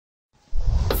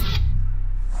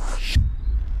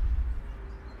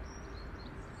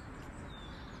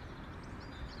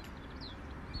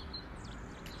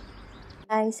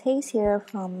Guys, Haze here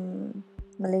from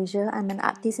Malaysia. I'm an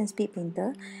artist and speed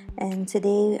painter, and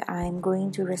today I'm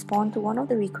going to respond to one of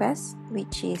the requests,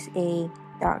 which is a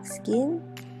dark skin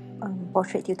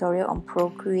portrait tutorial on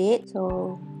Procreate.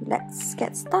 So let's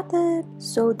get started.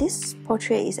 So this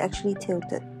portrait is actually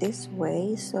tilted this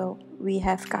way, so we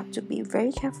have got to be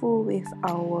very careful with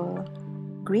our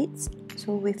grids.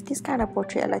 So with this kind of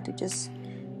portrait, I like to just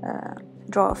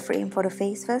draw a frame for the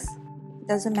face first.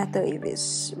 Doesn't matter if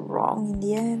it's wrong in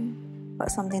the end,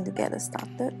 but something to get us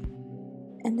started.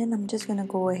 And then I'm just gonna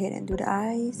go ahead and do the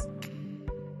eyes.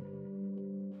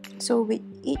 So with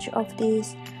each of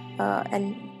these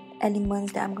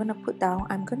elements that I'm gonna put down,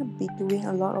 I'm gonna be doing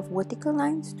a lot of vertical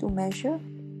lines to measure.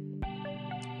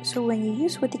 So when you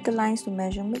use vertical lines to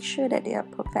measure, make sure that they are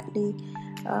perfectly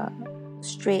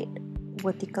straight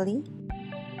vertically.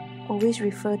 Always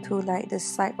refer to like the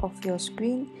side of your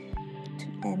screen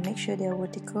and make sure they are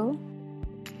vertical.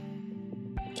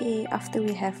 Okay, after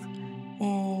we have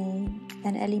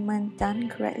an element done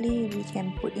correctly, we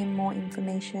can put in more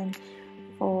information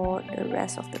for the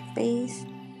rest of the face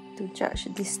to judge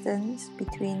distance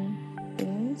between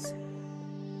things,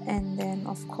 and then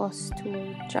of course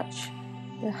to judge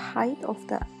the height of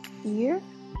the ear.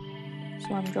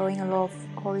 So I'm drawing a lot of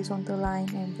horizontal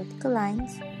lines and vertical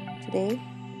lines today.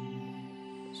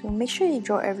 So make sure you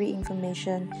draw every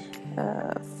information,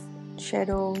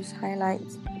 shadows,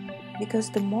 highlights, because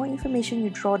the more information you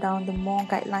draw down, the more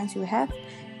guidelines you have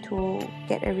to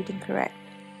get everything correct.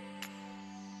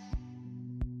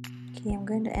 Okay, I'm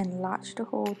going to enlarge the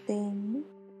whole thing.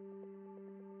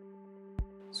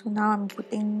 So now I'm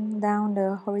putting down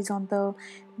the horizontal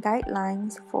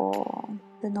guidelines for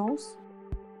the nose.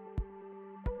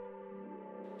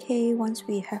 Okay, once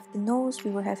we have the nose,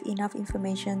 we will have enough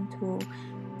information to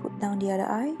put down the other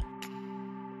eye.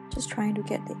 Just trying to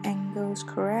get the angles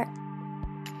correct.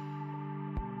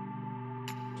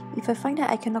 If I find that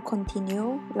I cannot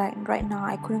continue, like right now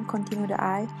I couldn't continue the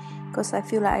eye because I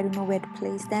feel like I don't know where to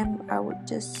place them, I would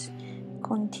just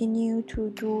continue to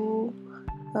do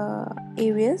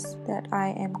areas that I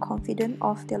am confident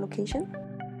of their location.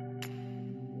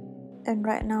 And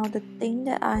right now the thing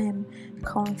that I am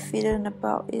confident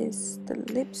about is the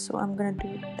lips, so I'm gonna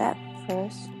do that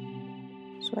first.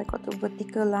 So I got the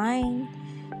vertical line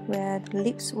where the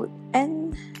lips would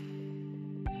end.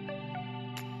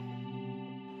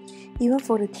 Even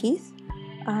for the teeth,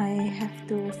 I have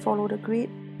to follow the grid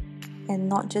and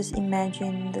not just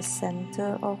imagine the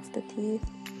center of the teeth.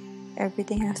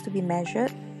 Everything has to be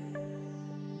measured.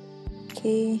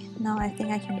 Okay, now I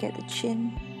think I can get the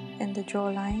chin and the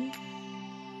jawline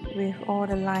with all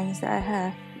the lines that I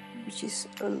have, which is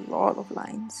a lot of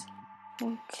lines.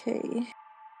 Okay.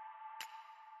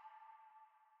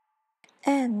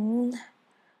 And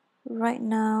right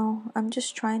now, I'm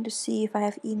just trying to see if I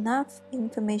have enough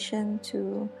information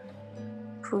to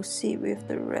proceed with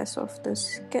the rest of the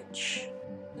sketch.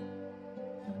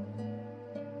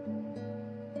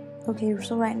 Okay,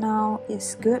 so right now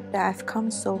it's good that I've come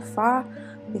so far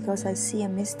because I see a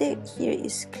mistake. Here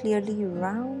is clearly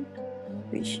round,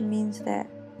 which means that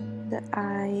the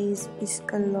eyes is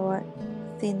a lot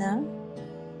thinner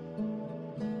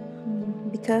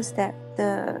because that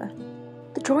the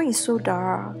drawing is so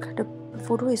dark, the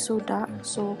photo is so dark,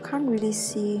 so can't really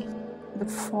see the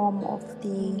form of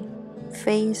the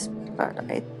face.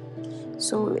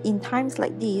 So in times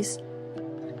like these,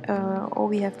 all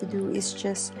we have to do is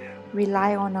just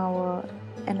rely on our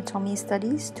anatomy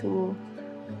studies to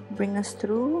bring us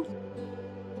through.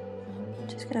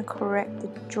 Just gonna correct the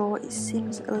jaw. It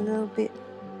seems a little bit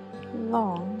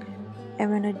long, and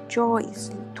when a jaw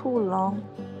is too long,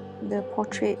 the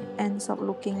portrait ends up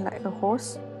looking like a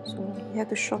horse. So you have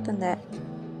to shorten that,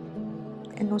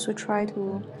 and also try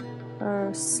to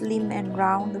slim and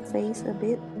round the face a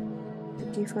bit to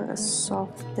give her a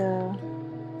softer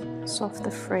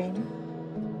frame.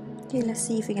 Okay, let's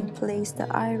see if we can place the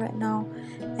eye right now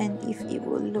and if it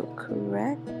will look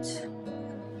correct.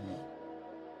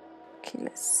 Okay,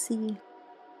 let's see.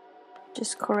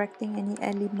 Just correcting any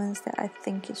elements that I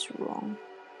think is wrong.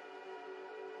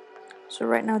 So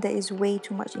right now there is way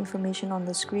too much information on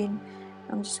the screen.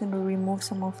 I'm just going to remove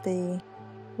some of the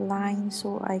lines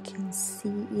so I can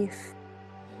see if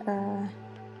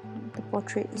the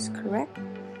portrait is correct.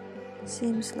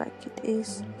 Seems like it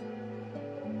is.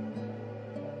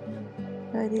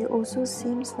 But it also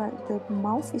seems like the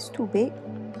mouth is too big.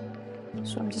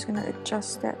 So I'm just going to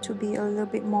adjust that to be a little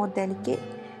bit more delicate.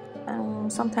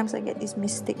 Sometimes I get this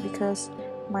mistake because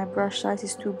my brush size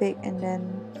is too big and then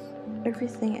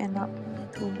everything ends up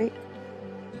too big.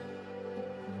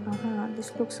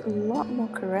 This looks a lot more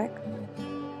correct.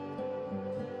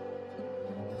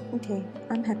 Okay,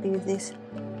 I'm happy with this.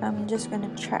 I'm just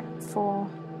gonna check for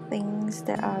things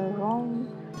that are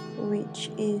wrong, which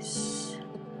is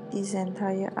this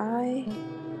entire eye.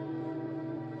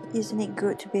 Isn't it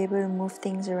good to be able to move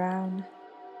things around?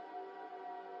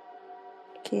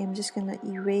 Okay, I'm just gonna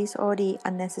erase all the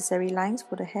unnecessary lines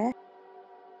for the hair.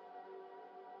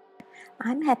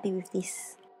 I'm happy with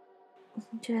this.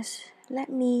 Just let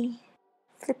me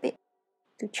flip it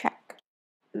to check.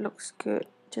 Looks good.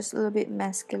 Just a little bit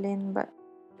masculine, but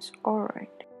it's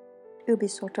alright. It'll be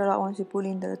sorted out once you put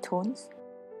in the tones.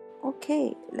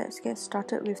 Okay, let's get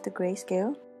started with the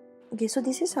grayscale. Okay, so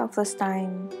this is our first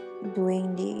time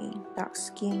doing the dark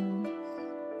skin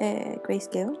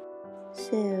grayscale.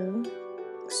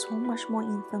 So much more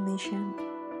information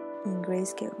in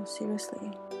grayscale,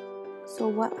 seriously. So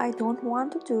what I don't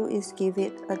want to do is give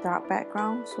it a dark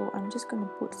background, so I'm just gonna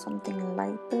put something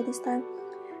lighter this time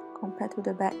compared to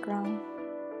the background.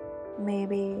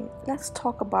 Maybe let's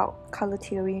talk about color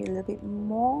theory a little bit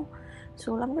more.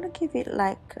 So I'm gonna give it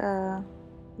like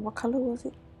what color was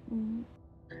it?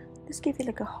 Let's give it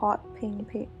like a hot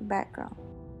pink background.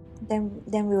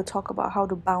 Then we'll talk about how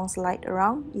to bounce light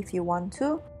around if you want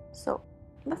to. So,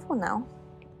 but for now,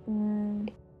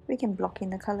 we can block in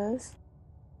the colors.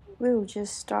 We'll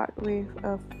just start with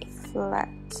a flat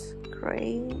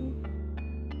gray,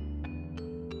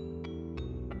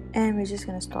 and we're just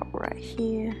gonna stop right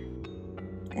here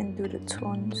and do the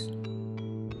tones.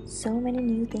 So many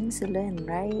new things to learn,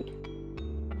 right?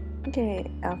 Okay,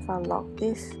 Alpha lock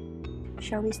this.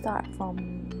 Shall we start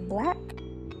from black?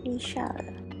 We shall.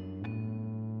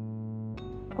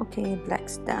 Okay,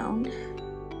 black's down.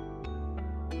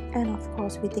 And of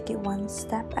course, we take it one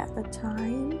step at a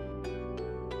time.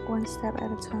 One step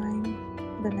at a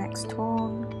time. The next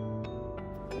tone.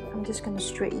 I'm just gonna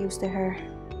straight use the hair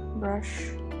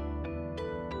brush.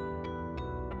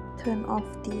 Turn off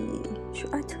the...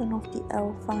 Should I turn off the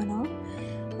alpha now?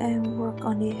 And work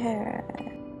on the hair?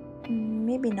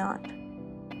 Maybe not.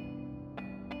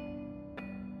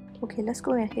 Okay, let's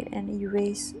go ahead and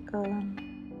erase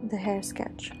the hair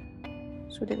sketch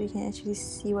so that we can actually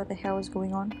see what the hell is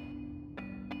going on.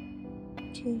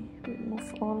 Okay,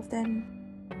 remove all of them.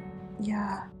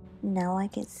 Yeah, now I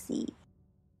can see.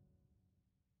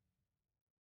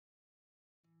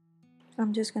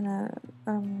 I'm just gonna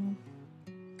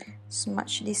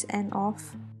smudge this end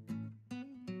off,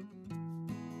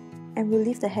 and we'll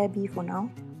leave the hair be for now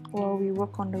while we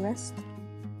work on the rest.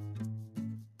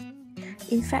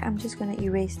 In fact, I'm just gonna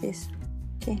erase this.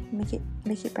 Okay, make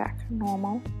it back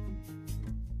normal.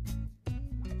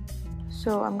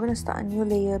 So I'm gonna start a new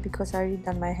layer because I already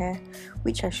done my hair,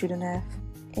 which I shouldn't have.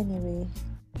 Anyway,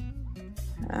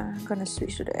 I'm gonna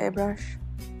switch to the airbrush.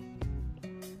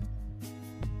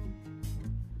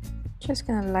 Just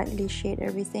gonna lightly shade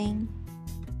everything.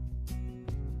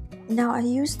 Now I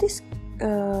use this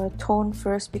tone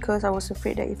first because I was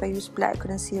afraid that if I use black I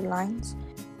couldn't see the lines.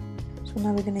 So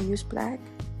now we're gonna use black.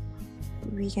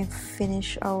 We can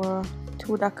finish our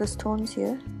two darkest tones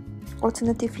here.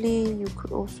 Alternatively, you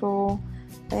could also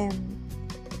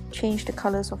change the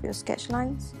colors of your sketch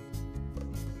lines.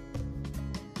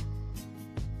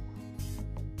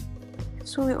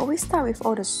 So we always start with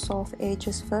all the soft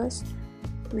edges first,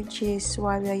 which is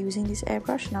why we are using this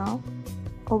airbrush now.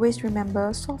 Always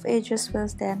remember soft edges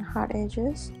first, then hard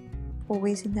edges,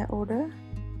 always in that order.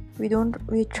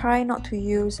 We try not to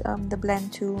use the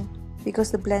blend tool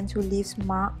because the blend tool leaves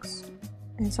marks,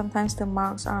 and sometimes the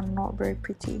marks are not very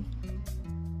pretty.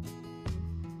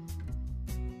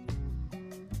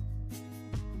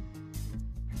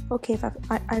 Okay,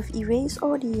 I've erased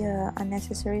all the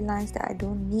unnecessary lines that I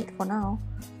don't need for now,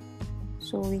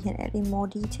 so we can add in more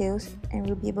details and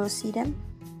we'll be able to see them.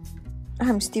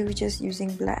 I'm still just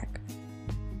using black.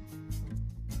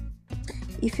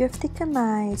 If you have taken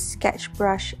my sketch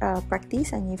brush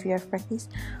practice, and if you have practice,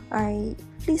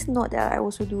 please note that I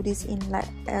also do this in like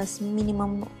as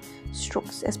minimum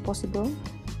strokes as possible.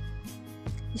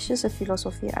 It's just a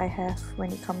philosophy I have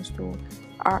when it comes to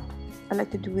art. I like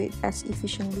to do it as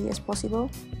efficiently as possible.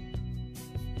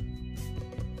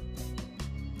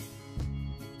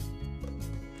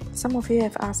 Some of you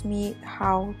have asked me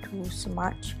how to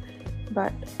smudge,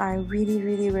 but I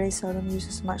really very seldom use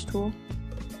a smudge tool.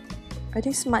 I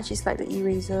think smudge is like the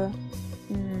eraser.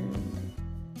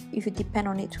 If you depend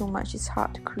on it too much, it's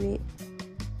hard to create.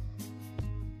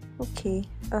 Okay,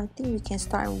 I think we can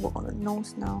start and work on the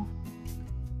nose now.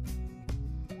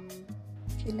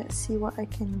 Okay, let's see what I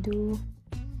can do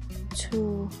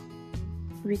to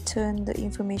return the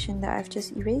information that I've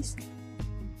just erased.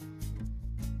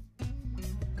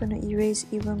 Gonna erase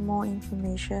even more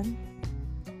information.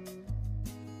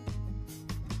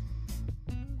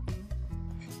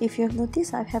 If you have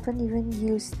noticed, I haven't even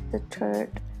used the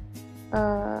third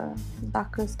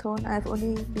darkest tone. I've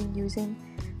only been using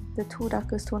the two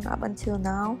darkest tone up until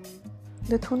now.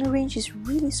 The toner range is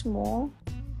really small.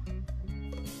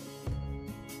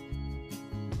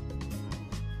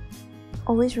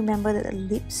 Always remember that the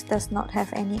lips does not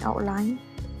have any outline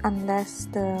unless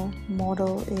the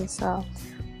model is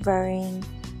wearing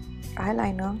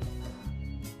eyeliner.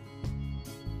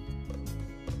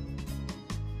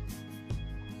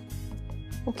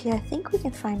 Okay, I think we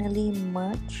can finally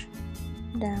merge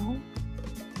down.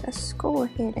 Let's go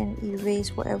ahead and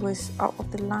erase whatever is out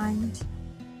of the lines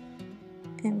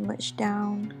and merge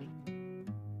down.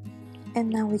 And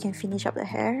now we can finish up the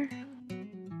hair.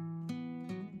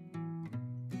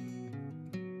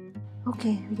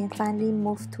 Okay, we can finally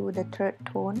move to the third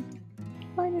tone.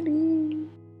 Finally!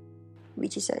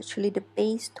 Which is actually the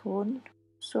base tone.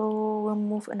 So we'll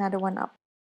move another one up.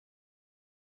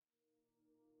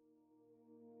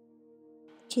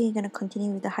 Okay, I'm gonna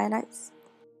continue with the highlights.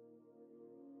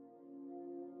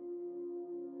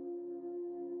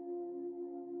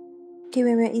 Okay,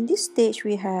 when we're in this stage,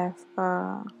 we have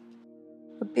a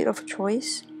bit of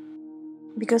choice,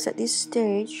 because at this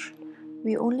stage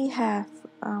we only have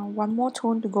one more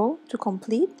tone to go to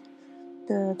complete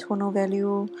the tonal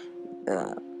value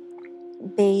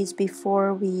base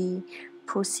before we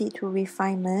proceed to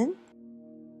refinement.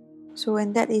 So,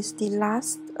 and that is the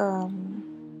last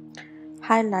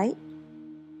highlight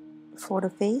for the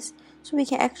face. So we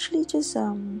can actually just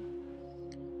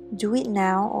do it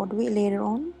now or do it later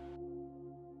on.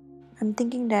 I'm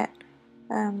thinking that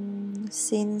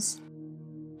since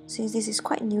this is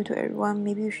quite new to everyone,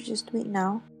 maybe we should just do it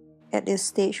now at this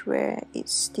stage where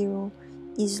it's still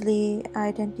easily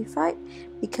identified,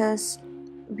 because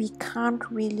we can't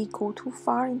really go too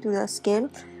far into the scale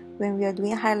when we are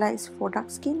doing highlights for dark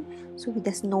skin, so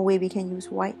there's no way we can use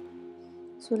white.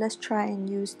 So let's try and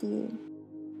use the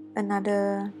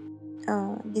another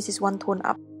this is one tone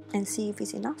up and see if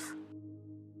it's enough.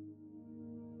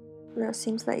 Well, it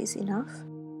seems like it's enough.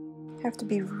 Have to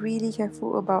be really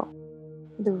careful about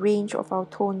the range of our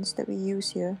tones that we use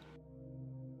here.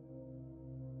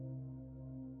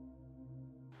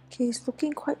 Okay, it's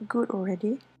looking quite good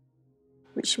already,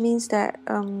 which means that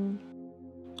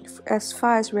as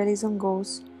far as realism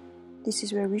goes, this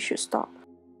is where we should stop.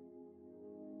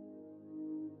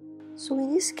 So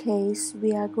in this case,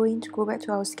 we are going to go back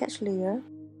to our sketch layer.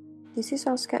 This is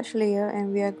our sketch layer,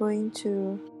 and we are going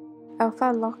to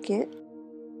alpha lock it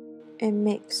and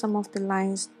make some of the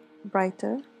lines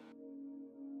brighter.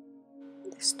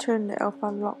 Let's turn the alpha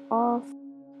lock off,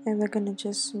 and we're gonna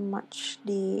just smudge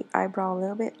the eyebrow a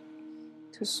little bit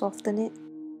to soften it.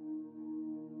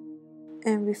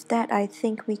 And with that, I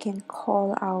think we can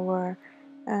call our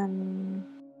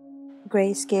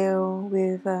grayscale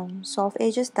with soft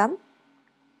edges done.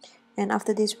 And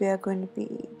after this,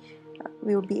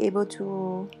 we'll be able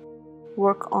to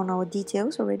work on our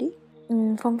details already.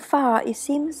 From far, it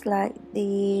seems like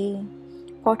the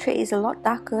portrait is a lot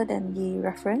darker than the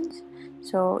reference,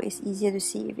 so it's easier to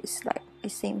see if it's like the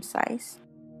same size.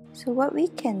 So what we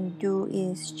can do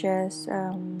is just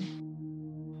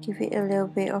give it a little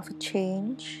bit of a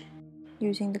change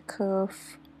using the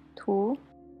curve tool.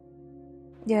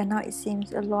 Yeah, now it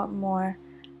seems a lot more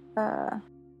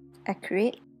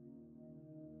accurate.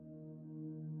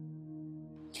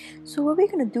 So what we're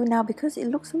gonna do now, because it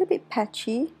looks a little bit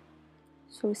patchy,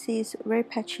 so see it's very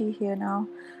patchy here now,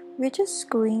 we're just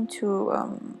going to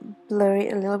blur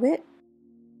it a little bit.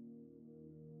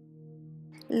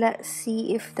 Let's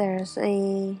see if there's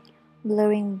a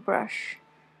blurring brush.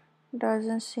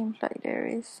 Doesn't seem like there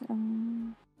is.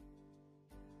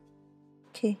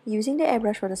 Okay, using the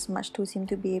airbrush or the smudge tool seem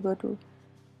to be able to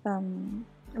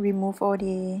remove all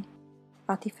the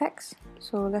artifacts.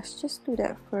 So let's just do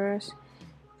that first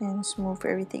and smooth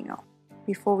everything out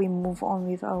before we move on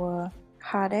with our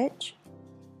hard edge.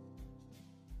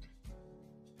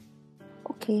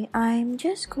 Okay, I'm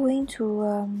just going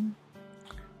to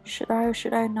should I or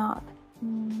should I not?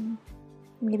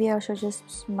 Maybe I should just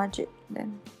smudge it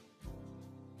then.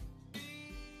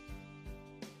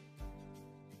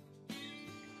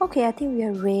 Okay, I think we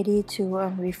are ready to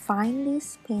refine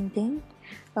this painting.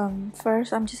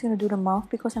 First, I'm just gonna do the mouth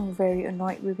because I'm very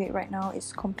annoyed with it right now.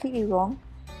 It's completely wrong.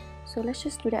 So let's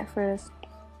just do that first.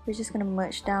 We're just gonna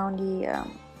merge down the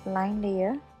line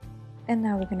layer, and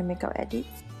now we're gonna make our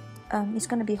edits. It's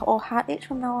gonna be all hard edge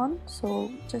from now on, so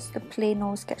just a plain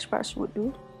old sketch brush would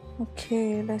do.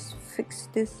 Okay, let's fix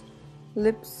this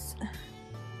lips.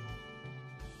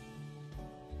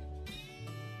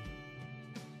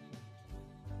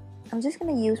 I'm just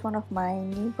gonna use one of my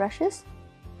new brushes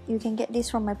You can get this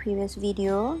from my previous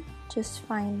video, just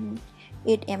find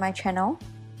it in my channel.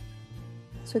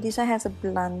 So this one has a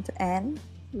blunt end,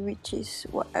 which is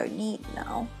what I need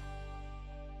now.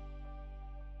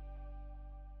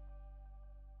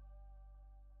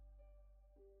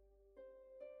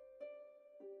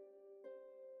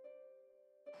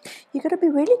 You gotta be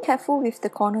really careful with the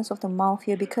corners of the mouth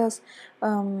here because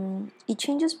it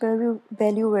changes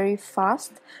value very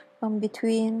fast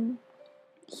between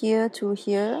here to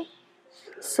here.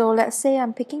 So let's say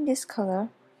I'm picking this color,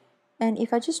 and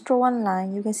if I just draw one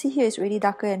line, you can see here it's really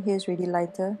darker and here it's really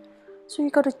lighter. So you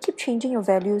gotta keep changing your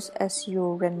values as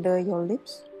you render your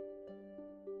lips.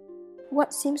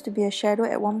 What seems to be a shadow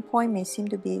at one point may seem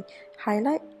to be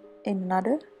highlight in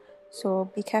another.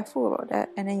 So be careful about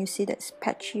that, and then you see that's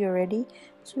patchy already,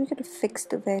 so we gotta fix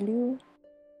the value.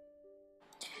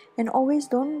 And always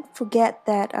don't forget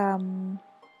that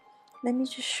let me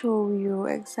just show you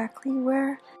exactly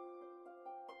where.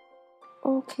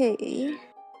 Okay,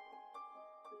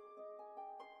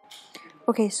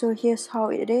 so here's how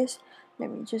it is.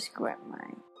 Let me just grab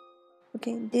mine.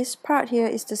 Okay, this part here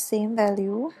is the same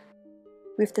value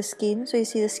with the skin, so you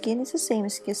see the skin is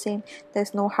the same,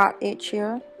 there's no hard edge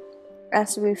here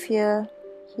as with here,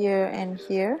 and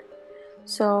here.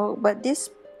 So but this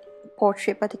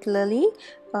portrait particularly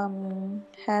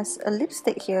has a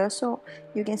lipstick here, so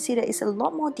you can see that it's a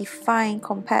lot more defined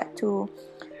compared to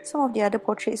some of the other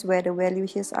portraits where the value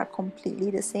here are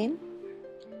completely the same.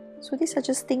 So these are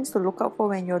just things to look out for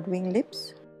when you're doing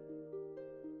lips.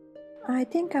 I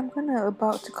think I'm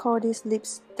about to call these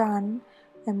lips done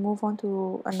and move on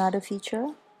to another feature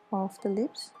of the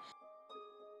lips.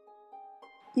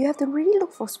 You have to really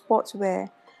look for spots where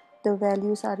the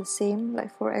values are the same.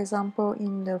 Like for example,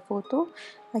 in the photo,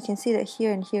 I can see that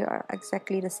here and here are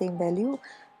exactly the same value,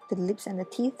 the lips and the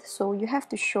teeth. So you have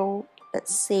to show that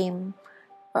same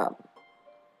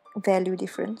value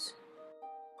difference.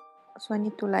 So I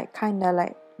need to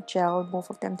kinda gel both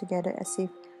of them together as if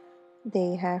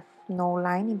they have no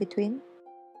line in between.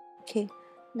 Okay,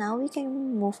 now we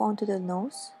can move on to the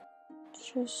nose.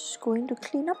 Just going to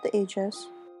clean up the edges.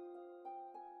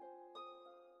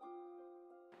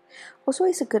 Also,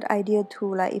 it's a good idea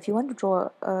to if you want to draw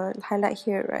a highlight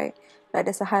here, right?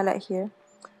 There's a highlight here.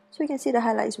 So you can see the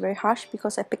highlight is very harsh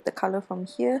because I picked the color from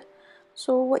here.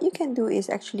 So what you can do is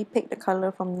actually pick the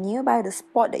color from nearby the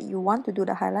spot that you want to do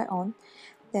the highlight on.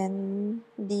 Then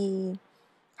the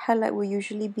highlight will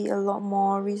usually be a lot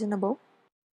more reasonable.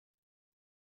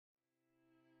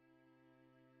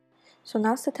 So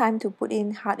now's the time to put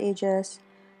in hard edges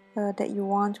that you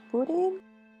want to put in.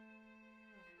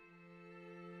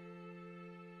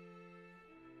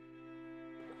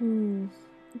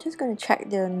 I'm just gonna check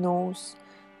the nose.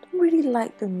 Don't really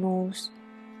like the nose,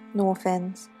 no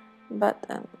offense, but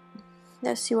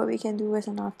let's see what we can do as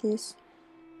an artist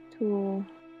to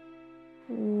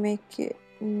make it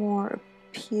more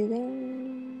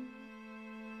appealing.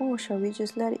 Or shall we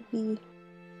just let it be?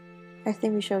 I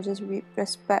think we shall just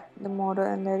respect the model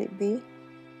and let it be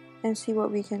and see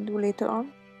what we can do later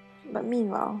on. But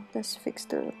meanwhile, let's fix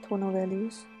the tonal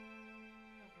values.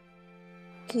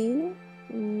 Okay,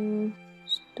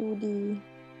 let's do the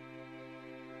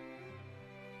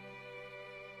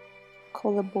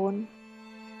collarbone.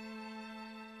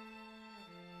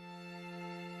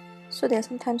 So there are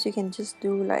sometimes you can just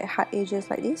do hard edges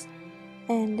like this,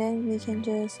 and then we can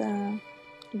just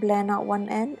blend out one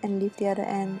end and leave the other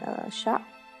end sharp.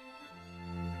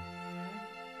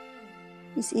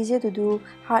 It's easier to do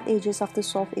hard edges after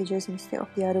soft edges instead of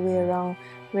the other way around,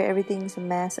 where everything is a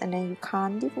mess and then you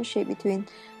can't differentiate between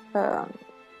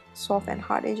soft and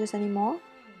hard edges anymore.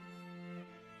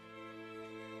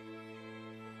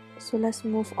 So let's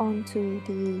move on to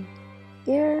the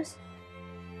ears.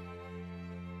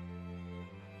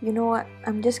 You know what?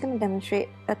 I'm just gonna demonstrate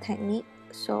a technique.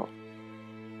 So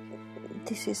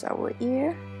this is our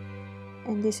ear,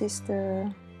 and this is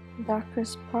the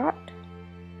darkest part.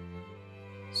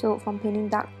 So from painting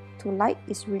dark to light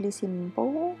is really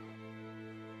simple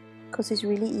because it's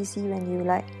really easy when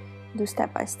you do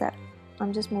step by step.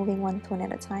 I'm just moving one tone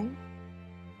at a time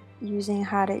using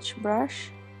hard edge brush.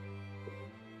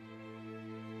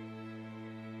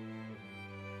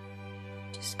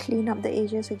 Just clean up the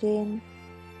edges again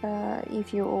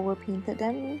if you over painted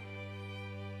them.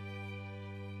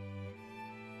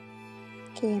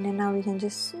 Okay, and then now we can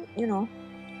just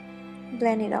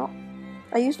blend it out.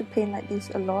 I used to paint like this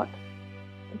a lot,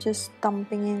 just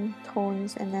dumping in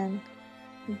tones and then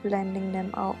blending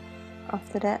them out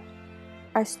after that.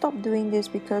 I stopped doing this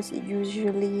because it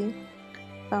usually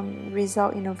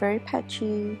result in a very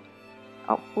patchy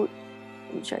output,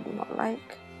 which I do not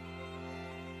like.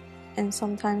 and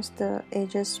sometimes the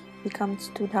edges becomes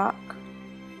too dark.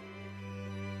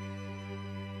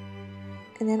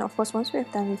 And then of course, once we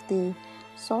have done with the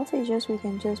soft edges, we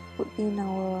can just put in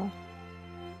our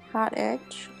hard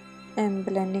edge and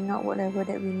blending out whatever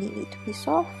that we need it to be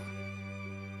soft.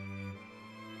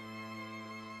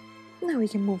 Now we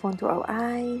can move on to our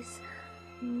eyes.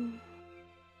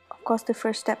 Of course, the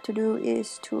first step to do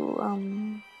is to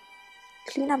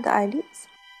clean up the eyelids,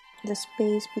 the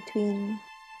space between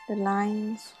the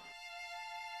lines.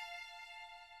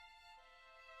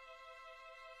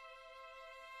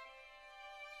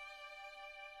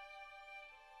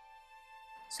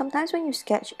 Sometimes when you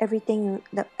sketch everything,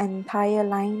 the entire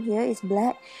line here is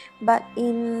black, but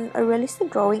in a realistic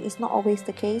drawing it's not always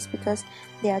the case because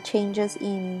there are changes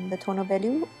in the tonal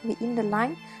value within the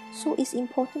line, so it's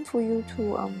important for you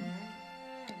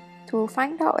to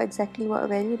find out exactly what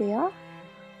value they are.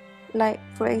 Like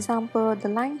for example, the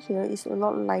line here is a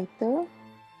lot lighter.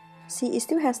 See, it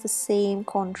still has the same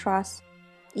contrast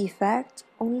effect,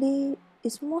 only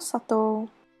it's more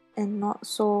subtle and not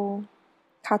so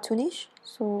cartoonish.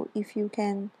 So if you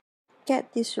can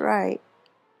get this right,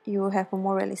 you will have a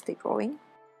more realistic drawing.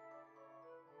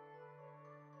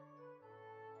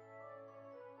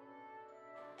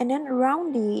 And then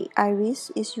around the iris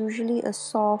is usually a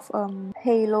soft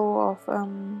halo of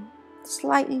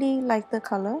slightly lighter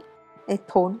color, a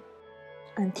tone.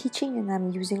 I'm teaching and I'm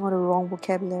using all the wrong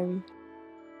vocabulary.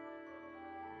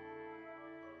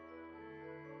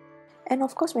 And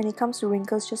of course, when it comes to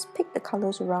wrinkles, just pick the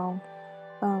colors around.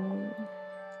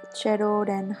 Shadow,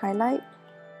 then highlight.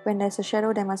 When there's a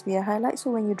shadow, there must be a highlight.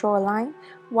 So when you draw a line,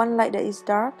 one light that is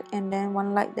dark and then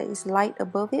one light that is light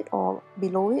above it or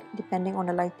below it, depending on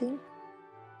the lighting.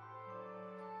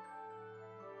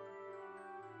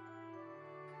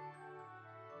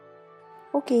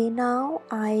 Okay, now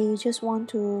I just want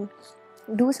to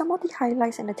do some of the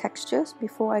highlights and the textures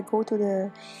before I go to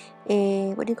the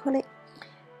what do you call it?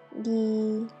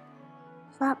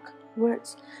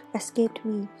 Words escaped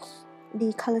me.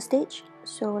 The color stage.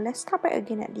 So let's start back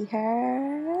again at the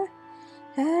hair.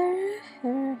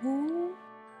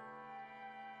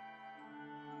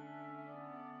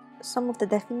 Some of the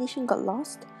definition got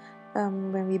lost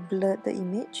when we blurred the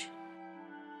image.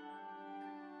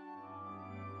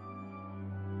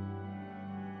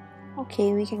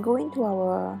 Okay, we can go into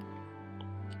our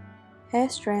hair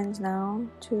strands now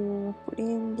to put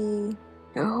in the,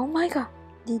 oh my god,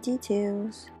 the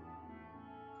details.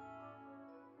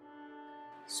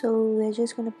 So we're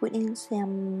just gonna put in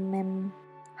some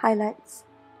highlights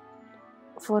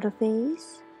for the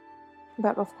face,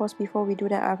 but of course before we do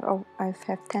that I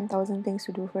have 10,000 things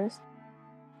to do first.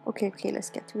 Okay, let's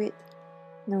get to it.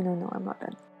 No, I'm not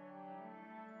done.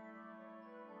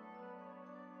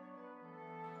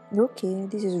 Okay,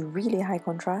 this is really high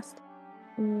contrast.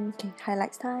 Okay,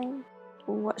 highlights time.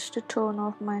 Watch the tone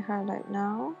of my highlight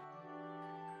now.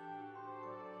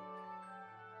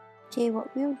 Okay,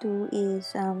 what we'll do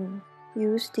is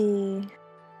use the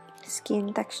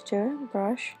skin texture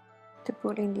brush to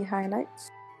put in the highlights.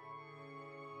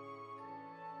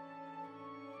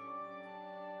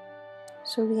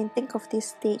 So we can think of this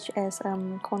stage as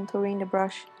contouring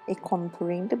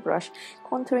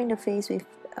the face with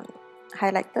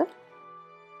highlighter.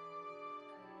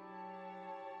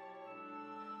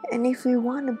 And if we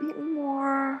want a bit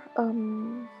more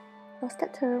what's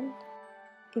that term?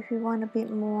 If we want a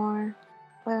bit more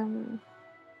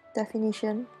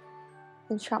definition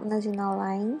and sharpness in our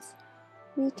lines,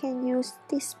 we can use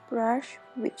this brush,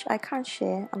 which I can't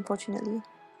share unfortunately.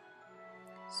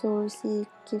 So you see, it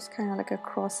gives kind of like a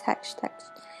cross hatch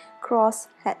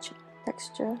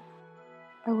texture.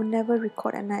 I will never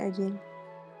record at night again.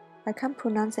 I can't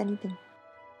pronounce anything.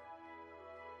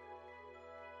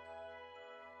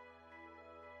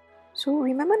 So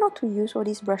remember not to use all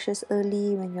these brushes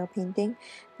early when you're painting,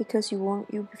 because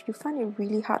if you find it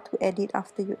really hard to edit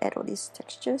after you add all these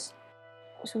textures.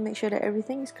 So make sure that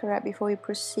everything is correct before you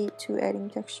proceed to adding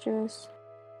textures.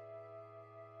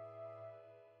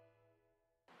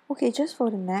 Okay, just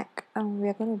for the neck, we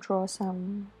are going to draw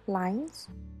some lines,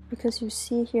 because you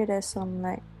see here there's some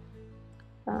like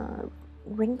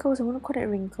wrinkles. I want to call it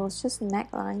wrinkles, just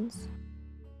neck lines.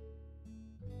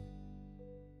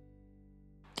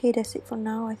 Okay, that's it for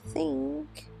now, I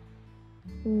think.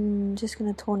 Just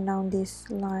gonna tone down this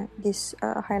line,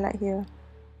 highlight here,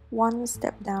 one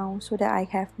step down, so that I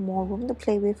have more room to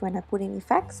play with when I put in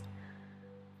effects.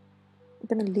 I'm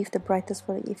gonna leave the brightest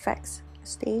for the effects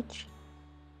stage.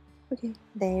 Okay,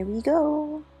 there we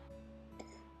go.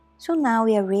 So now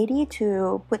we are ready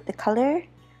to put the color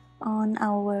on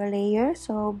our layer.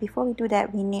 So before we do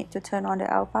that, we need to turn on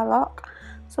the alpha lock.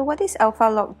 So what this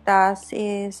alpha lock does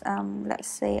is, let's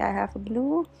say I have a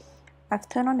blue, I've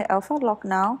turned on the alpha lock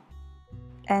now,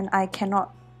 and I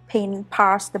cannot paint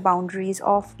past the boundaries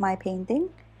of my painting.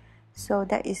 So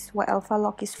that is what alpha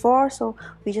lock is for. So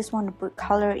we just want to put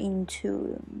color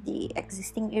into the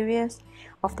existing areas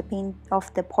of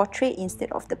the portrait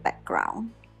instead of the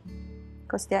background,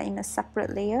 because they are in a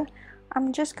separate layer.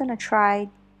 I'm just gonna try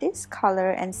this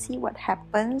color and see what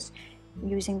happens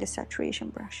using the saturation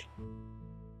brush.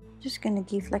 Just gonna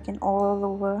give like an all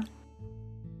over.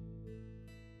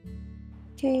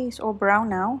 Okay, it's all brown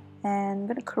now, and I'm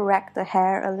gonna correct the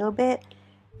hair a little bit.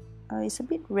 It's a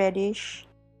bit reddish,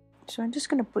 so I'm just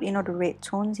gonna put in all the red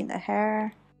tones in the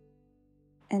hair,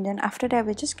 and then after that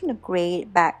we're just gonna gray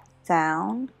it back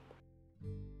down.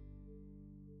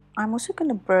 I'm also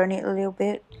gonna burn it a little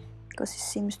bit because it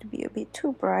seems to be a bit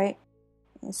too bright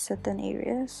in certain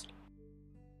areas.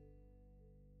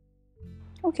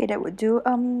 Okay, that would do.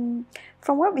 From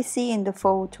what we see in the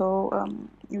photo,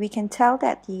 we can tell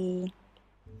that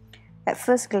at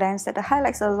first glance that the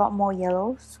highlights are a lot more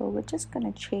yellow, so we're just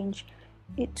gonna change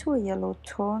it to a yellow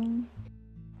tone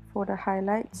for the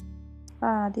highlights.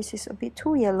 This is a bit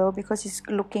too yellow because it's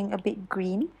looking a bit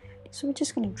green, so we're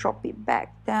just gonna drop it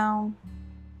back down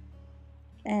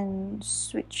and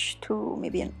switch to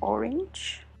maybe an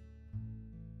orange.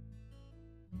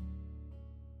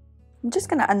 I'm just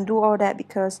gonna undo all that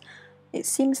because it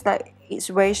seems like it's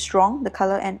very strong, the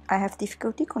color, and I have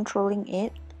difficulty controlling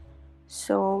it.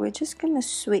 So we're just gonna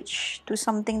switch to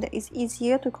something that is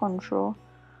easier to control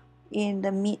in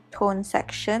the mid-tone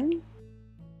section.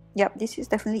 Yep, this is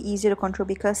definitely easier to control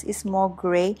because it's more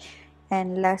gray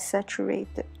and less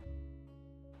saturated.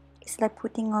 It's like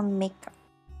putting on makeup.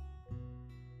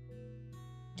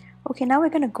 Okay, now we're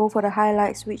gonna go for the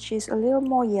highlights, which is a little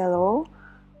more yellow.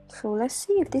 So let's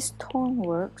see if this tone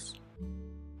works.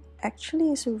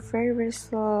 Actually, it's a very, very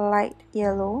slight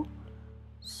yellow.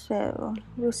 So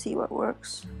we'll see what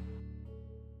works.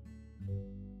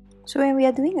 So when we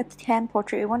are doing a tan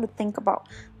portrait, we want to think about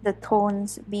the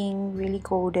tones being really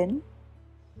golden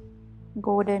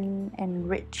and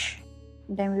rich.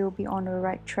 Then we'll be on the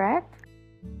right track.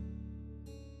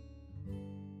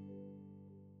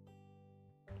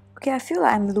 Okay, I feel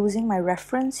like I'm losing my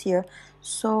reference here.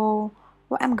 So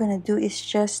what I'm gonna do is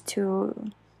just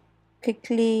to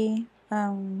quickly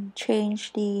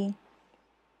change the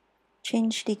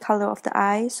color of the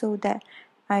eye so that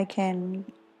I can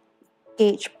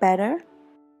gauge better,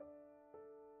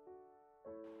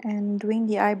 and doing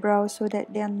the eyebrows so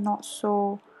that they're not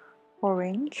so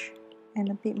orange and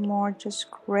a bit more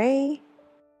just gray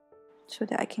so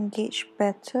that I can gauge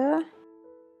better.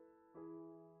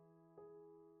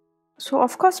 So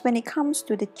of course when it comes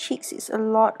to the cheeks, it's a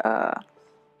lot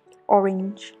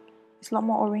orange. It's a lot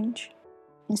more orange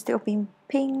instead of being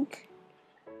pink.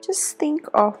 Just think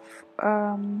of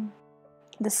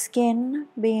the skin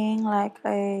being like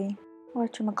a,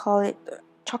 what you call it,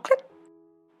 chocolate,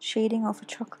 shading of a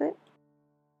chocolate.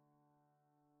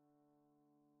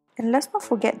 And let's not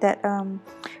forget that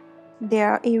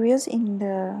there are areas in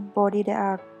the body that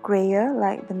are grayer,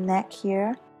 like the neck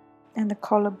here and the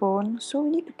collarbone, so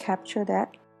we need to capture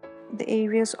that, the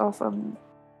areas of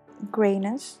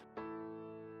grayness.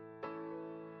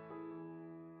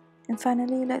 And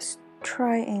finally, let's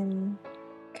try and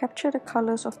capture the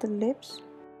colors of the lips.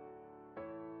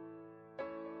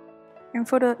 And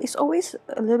for the, it's always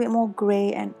a little bit more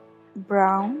gray and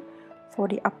brown for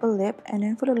the upper lip, and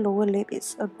then for the lower lip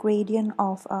it's a gradient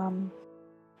of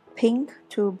pink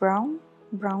to brown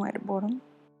at the bottom.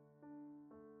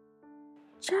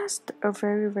 Just a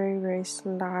very, very, very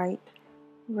slight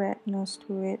redness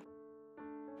to it,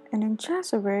 and then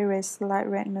just a very, very slight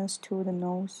redness to the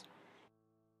nose.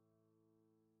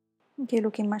 Okay,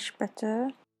 looking much better.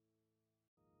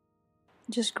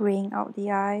 Just graying out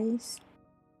the eyes.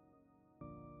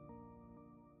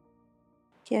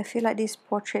 Okay, I feel like this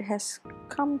portrait has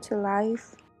come to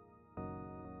life.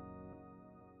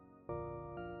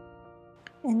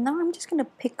 And now I'm just going to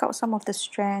pick out some of the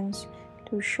strands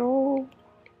to show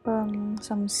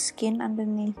some skin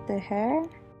underneath the hair.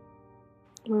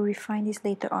 We'll refine this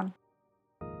later on.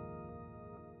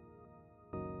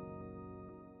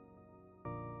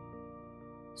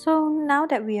 So now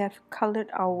that we have colored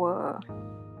our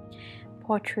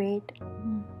portrait,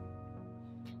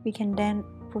 we can then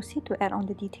proceed to add on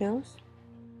the details.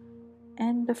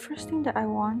 And the first thing that I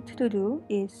want to do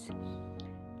is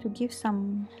to give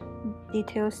some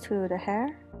details to the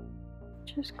hair.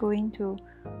 Just going to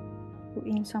put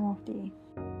in some of the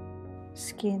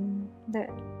skin that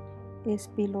is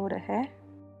below the hair.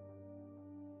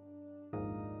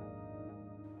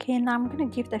 Okay, Okay, now I'm gonna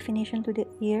give definition to the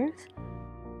ears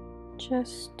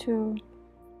just to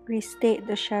restate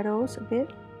the shadows a bit.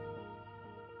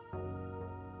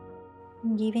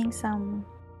 I'm giving some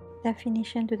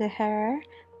definition to the hair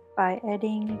by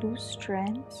adding loose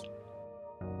strands.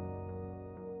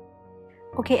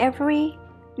 Okay,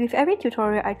 with every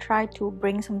tutorial I try to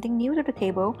bring something new to the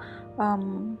table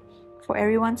for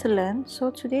everyone to learn.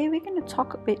 So today we're going to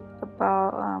talk a bit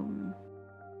about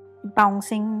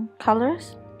bouncing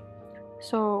colors.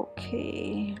 So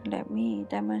okay, let me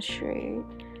demonstrate.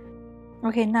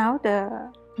 Okay, now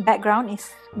the background is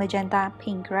magenta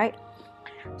pink, right?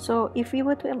 So if we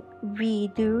were to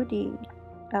redo the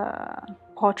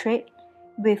portrait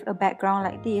with a background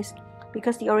like this,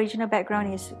 because the original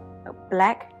background is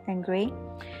black and gray,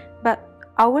 but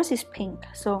ours is pink,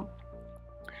 so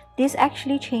this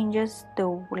actually changes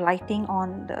the lighting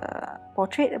on the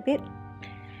portrait a bit,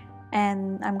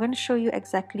 and I'm going to show you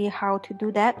exactly how to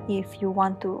do that if you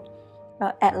want to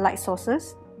add light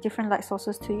sources, different light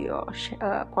sources to your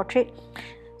portrait.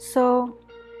 So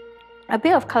a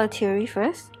bit of color theory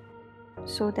first,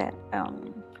 so that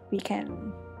we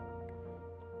can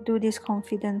do this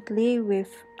confidently with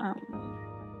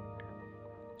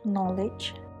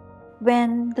knowledge.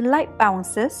 When the light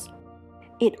bounces,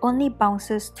 it only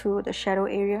bounces to the shadow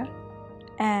area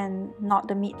and not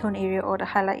the mid-tone area or the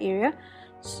highlight area.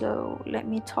 So let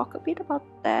me talk a bit about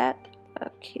that.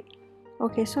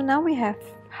 Okay, so now we have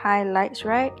highlights,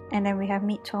 right? And then we have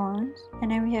mid-tones,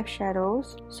 and then we have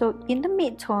shadows. So in the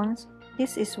mid-tones,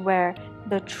 this is where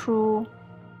the true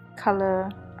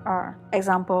color are.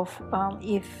 Example,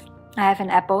 if I have an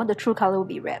apple, the true color will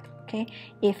be red. Okay,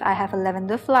 if I have a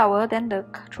lavender flower, then the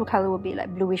true color will be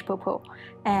like bluish purple.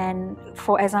 And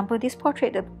for example, this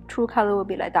portrait, the true color will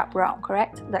be like dark brown,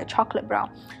 correct? Like chocolate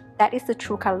brown. That is the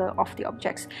true color of the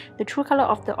objects. The true color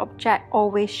of the object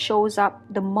always shows up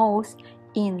the most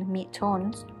in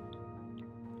mid-tones,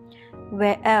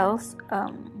 whereas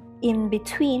in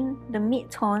between the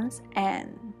mid-tones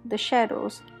and the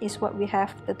shadows is what we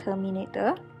have the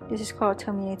terminator. This is called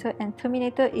terminator, and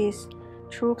terminator is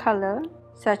true color,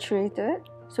 saturated.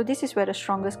 So this is where the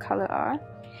strongest color are.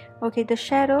 Okay, the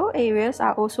shadow areas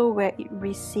are also where it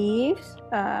receives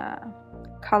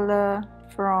color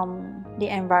from the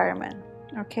environment.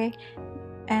 Okay,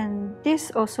 and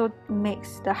this also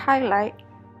makes the highlight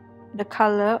the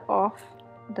color of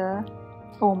the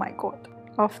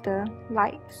of the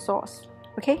light source.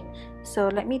 Okay, so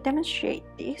let me demonstrate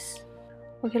this.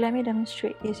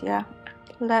 Yeah,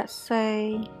 let's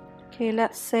say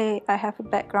I have a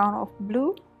background of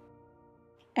blue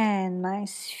and my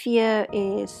sphere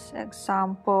is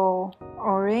example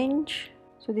orange.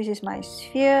 So this is my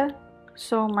sphere,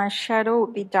 so my shadow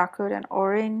would be darker than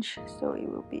orange, so it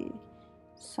will be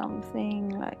something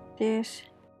like this.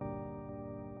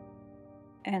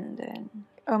 And then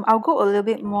I'll go a little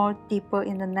bit more deeper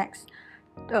in the next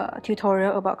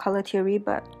tutorial about color theory,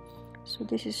 but so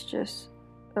this is just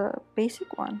a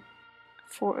basic one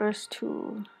for us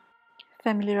to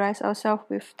familiarize ourselves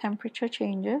with temperature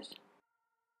changes.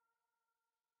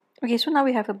 Okay, so now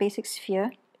we have a basic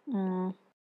sphere.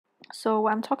 So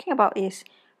what I'm talking about is,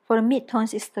 for the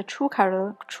mid-tones is the true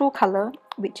color,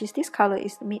 which is this color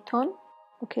is the mid-tone.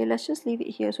 Okay, let's just leave it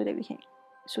here so that we can,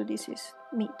 so this is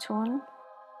mid-tone.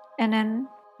 And then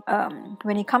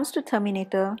when it comes to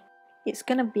terminator, it's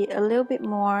gonna be a little bit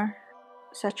more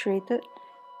saturated,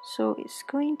 so it's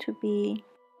going to be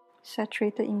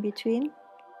saturated in between.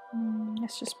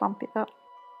 Let's just bump it up,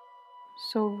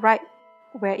 so right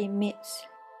where it meets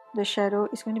the shadow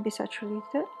is going to be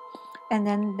saturated. And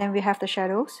then we have the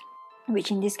shadows, which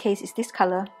in this case is this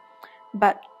color,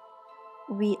 but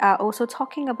we are also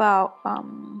talking about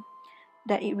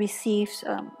that it receives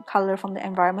color from the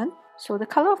environment. So the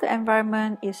color of the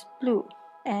environment is blue,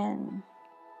 and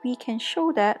we can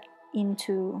show that in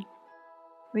the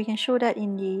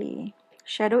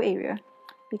shadow area,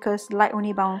 because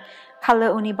color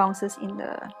only bounces in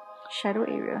the shadow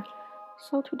area.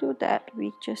 So to do that,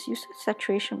 we just use a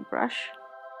saturation brush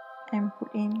and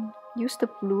use the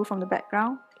blue from the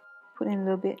background, put in a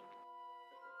little bit.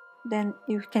 Then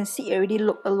you can see it already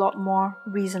look a lot more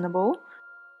reasonable,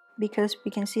 because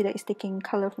we can see that it's taking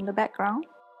color from the background.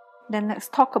 Then let's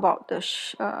talk about the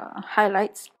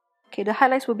highlights. Okay, the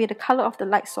highlights will be the color of the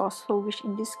light source, so which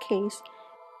in this case,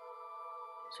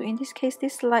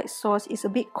 this light source is a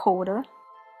bit colder.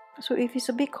 So if it's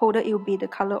a bit colder, it will be the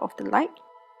color of the light.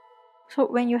 So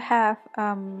when you have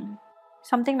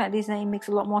something like this, then it makes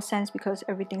a lot more sense, because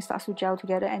everything starts to gel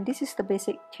together. And this is the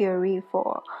basic theory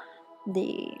for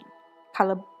the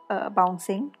color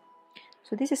bouncing.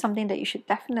 So this is something that you should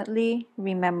definitely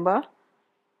remember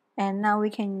And now we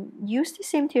can use the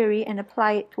same theory and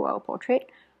apply it to our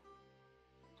portrait.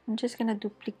 I'm just gonna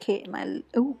duplicate my,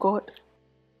 oh god.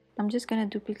 I'm just gonna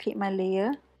duplicate my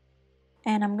layer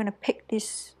and I'm gonna pick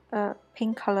this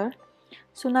pink color.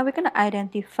 So now we're gonna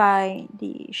identify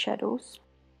the shadows.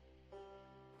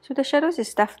 So the shadows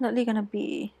is definitely gonna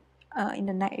be in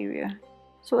the neck area.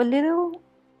 So a little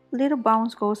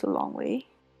bounce goes a long way.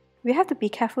 We have to be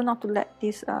careful not to let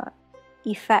this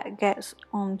effect get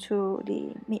onto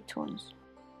the midtones.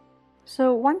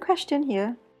 So one question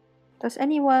here, does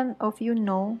anyone of you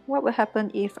know what will happen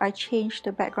if I change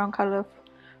the background color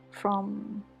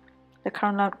from the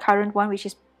current one, which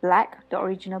is black, the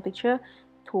original picture,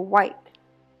 to white?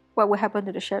 What will happen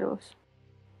to the shadows?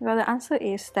 Well, the answer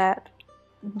is that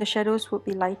the shadows would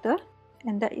be lighter,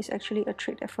 and that is actually a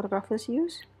trick that photographers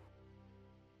use.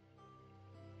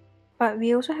 But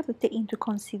we also have to take into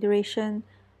consideration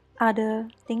other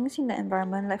things in the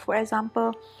environment. Like for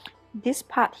example, this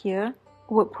part here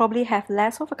would probably have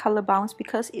less of a color bounce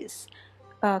because its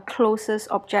closest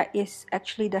object is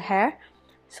actually the hair,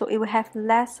 so it will have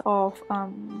less of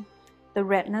the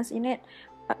redness in it,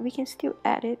 but we can still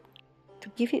add it to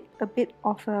give it a bit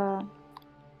of a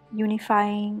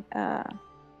unifying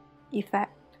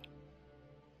effect.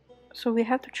 So we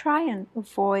have to try and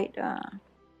avoid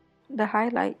the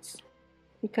highlights,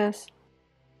 because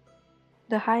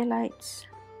the highlights,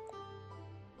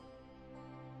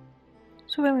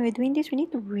 so when we're doing this we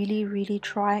need to really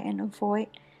try and avoid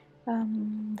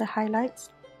the highlights.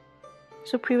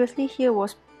 So previously here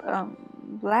was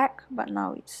black, but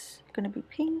now it's gonna be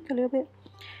pink a little bit.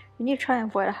 We need to try and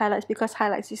avoid the highlights because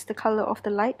highlights is the color of the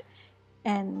light,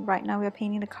 and right now we are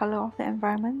painting the color of the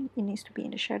environment. It needs to be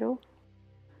in the shadow.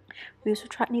 We also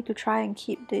need to try and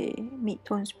keep the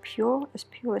midtones pure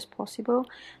as possible.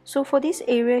 So for this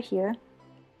area here,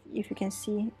 if you can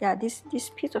see, yeah, this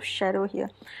piece of shadow here,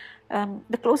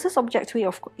 the closest object to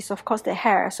it is of course the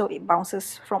hair, so it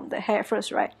bounces from the hair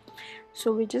first, right?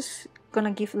 So we're just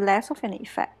gonna give less of an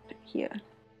effect here.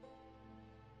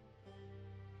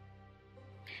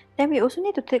 Then we also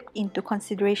need to take into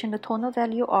consideration the tonal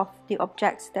value of the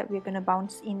objects that we're gonna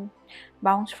bounce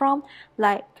from.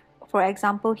 Like for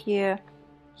example here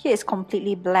is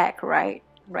completely black right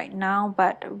now,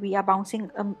 but we are bouncing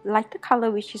a lighter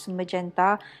color, which is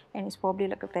magenta, and it's probably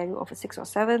like a value of a 6 or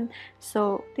 7.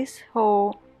 So this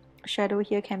whole shadow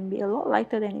here can be a lot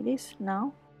lighter than it is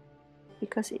now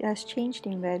because it has changed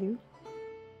in value.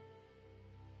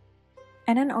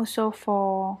 And then also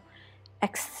for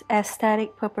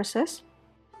aesthetic purposes,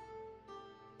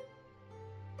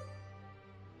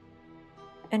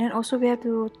 and then also we have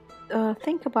to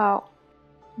think about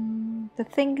the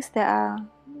things that are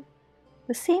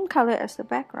the same color as the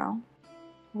background.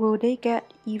 Will they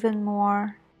get even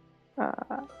more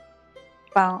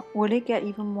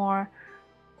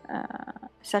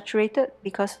saturated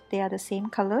because they are the same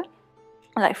color?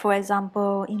 Like for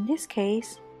example, in this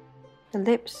case, the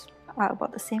lips are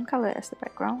about the same color as the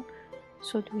background.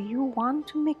 So do you want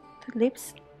to make the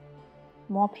lips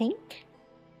more pink?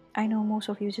 I know most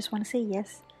of you just want to say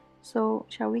yes. So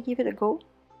shall we give it a go?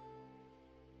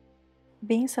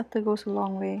 Being subtle goes a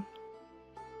long way.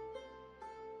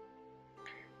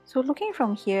 So looking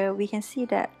from here, we can see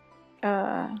that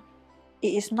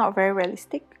it is not very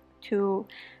realistic to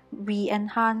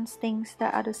re-enhance things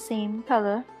that are the same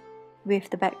color with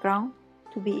the background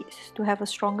to have a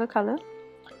stronger color.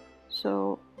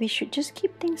 So we should just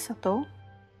keep things subtle,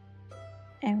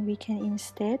 and we can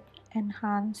instead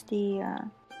enhance the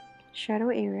shadow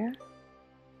area.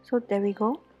 So there we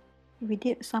go. We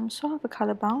did some sort of a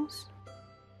color bounce.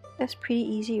 That's pretty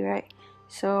easy, right?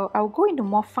 So I'll go into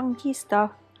more funky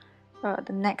stuff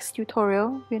the next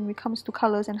tutorial when it comes to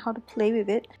colors and how to play with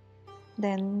it.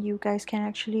 Then you guys can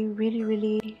actually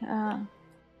really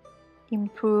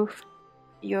improve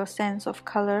your sense of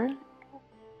color.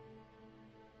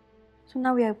 So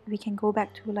now we can go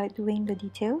back to like doing the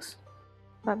details.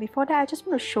 But before that, I just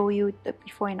want to show you the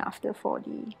before and after for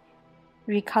the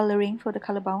recoloring for the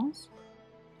color bounce.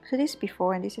 So this is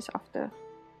before and this is after.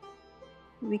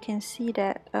 We can see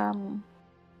that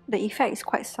the effect is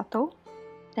quite subtle.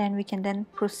 Then we can then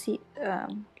proceed,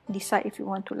 decide if you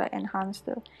want to like enhance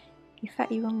the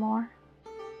effect even more.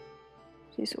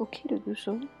 So it's okay to do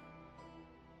so.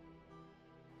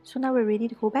 So now we're ready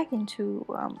to go back into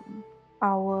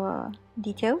our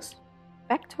details.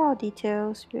 Back to our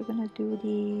details, we're gonna do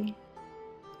the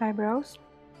eyebrows.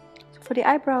 So for the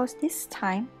eyebrows this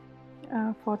time,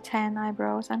 for tan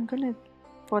eyebrows,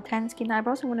 for tan skin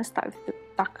eyebrows, I'm gonna start with the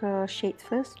darker shade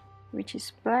first, which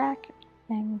is black,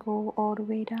 and go all the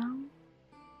way down.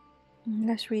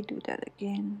 Let's redo that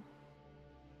again.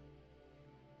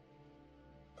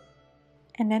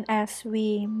 And then as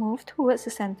we move towards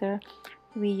the center,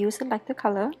 we use a lighter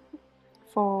color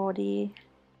for the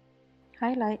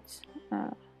highlights,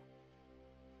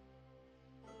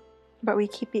 but we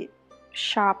keep it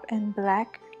sharp and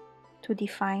black to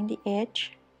define the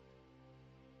edge.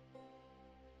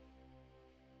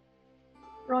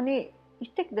 Ronnie, you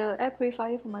take the air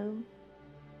purifier from my room.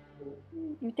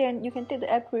 You can take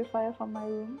the air purifier from my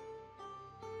room.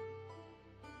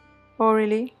 Oh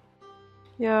really?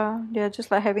 Yeah, they're just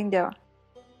like having their...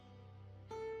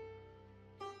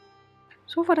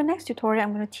 So for the next tutorial,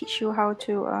 I'm going to teach you how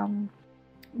to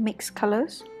mix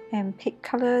colors and pick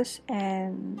colors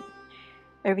and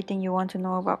everything you want to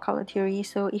know about color theory.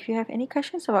 So if you have any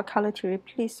questions about color theory,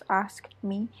 please ask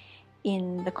me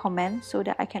in the comments so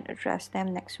that I can address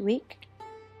them next week.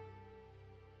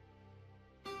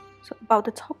 So about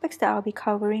the topics that I'll be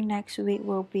covering next week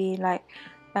will be like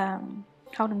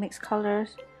how to mix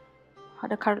colors, how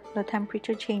the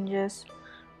temperature changes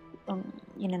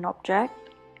in an object,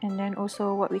 and then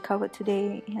also what we covered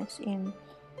today is in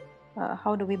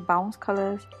how do we bounce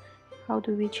colors, how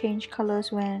do we change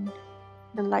colors when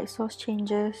the light source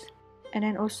changes, and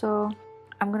then also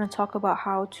I'm going to talk about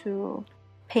how to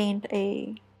paint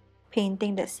a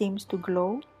painting that seems to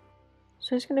glow.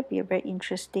 So it's going to be a very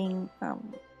interesting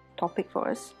topic for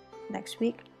us next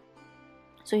week.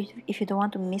 So if you don't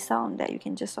want to miss out on that, you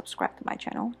can just subscribe to my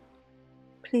channel.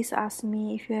 Please ask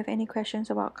me if you have any questions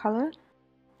about color,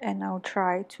 and I'll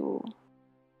try to.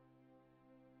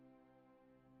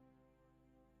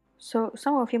 So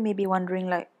some of you may be wondering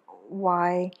like,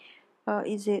 why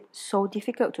is it so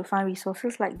difficult to find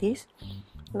resources like this,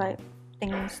 like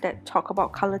things that talk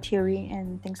about color theory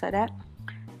and things like that?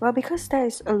 Well, because there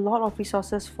is a lot of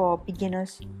resources for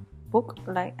beginners book,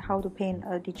 like how to paint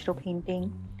a digital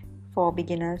painting for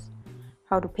beginners,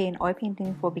 how to paint oil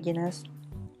painting for beginners,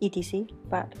 etc.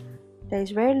 But there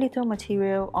is very little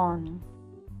material on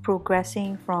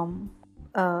progressing from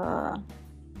a,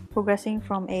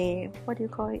 what do you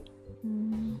call it?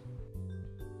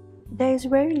 There is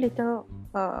very little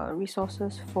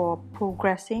resources for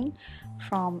progressing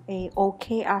from a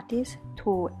okay artist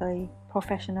to a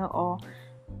professional or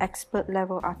expert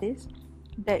level artist.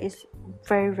 There is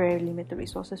very limited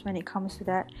resources when it comes to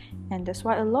that, and that's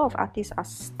why a lot of artists are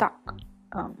stuck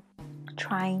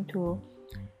trying to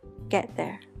get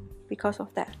there because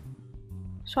of that.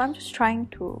 So I'm just trying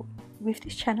to, with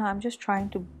this channel, I'm just trying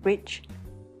to bridge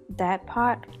that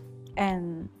part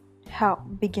and help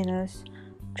beginners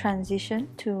transition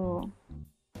to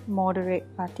moderate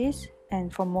artists,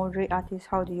 and for moderate artists,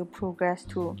 how do you progress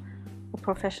to a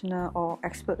professional or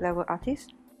expert level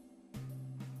artist?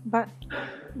 But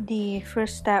the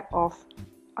first step of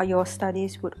your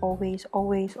studies would always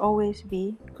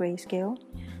be grayscale.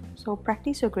 So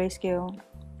practice your grayscale,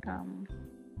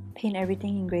 paint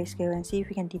everything in grayscale and see if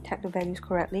you can detect the values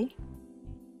correctly.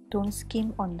 Don't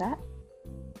skim on that.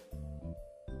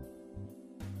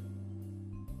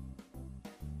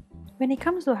 When it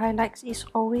comes to highlights, it's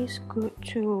always good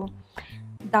to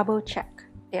double check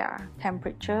their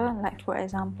temperature. Like for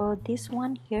example, this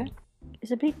one here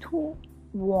is a bit too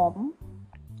warm,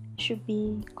 it should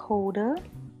be colder.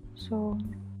 So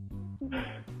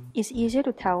it's easier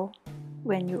to tell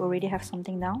when you already have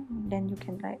something down. Then you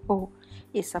can like, oh,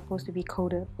 it's supposed to be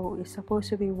colder, oh, it's supposed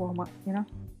to be warmer, you know.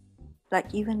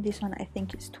 Like even this one, I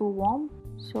think it's too warm,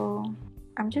 so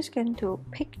I'm just going to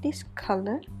pick this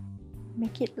color,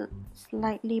 make it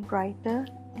slightly brighter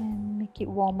and make it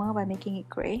warmer by making it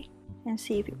gray, and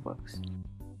see if it works.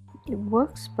 It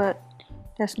works, but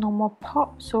there's no more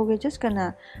pop, so we're just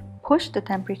gonna push the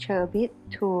temperature a bit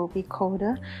to be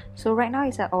colder. So right now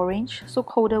it's at orange, so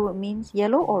colder would mean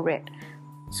yellow or red,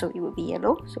 so it will be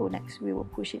yellow. So next we will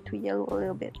push it to yellow a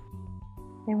little bit,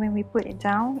 and when we put it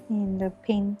down in the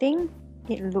painting,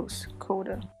 it looks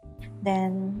colder.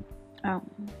 Then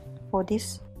for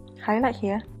this highlight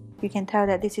here, you can tell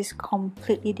that this is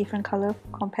completely different color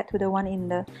compared to the one in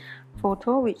the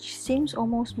photo, which seems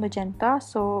almost magenta,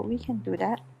 so we can do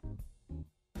that.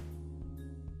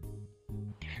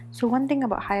 So one thing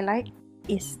about highlight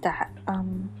is that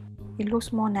it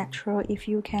looks more natural if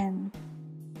you can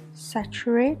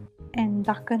saturate and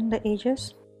darken the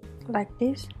edges like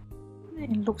this.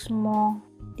 It looks more,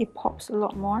 it pops a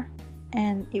lot more,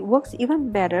 and it works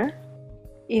even better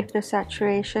if the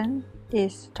saturation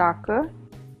is darker.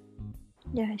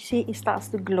 Yeah, see, it starts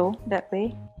to glow that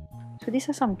way. So these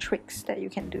are some tricks that you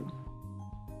can do.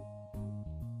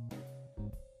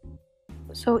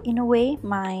 So in a way,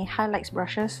 my highlights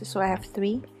brushes, so I have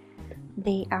 3,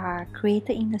 they are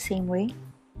created in the same way.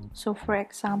 So for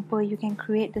example, you can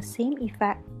create the same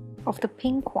effect of the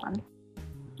pink one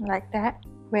like that,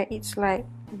 where it's like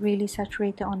really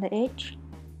saturated on the edge.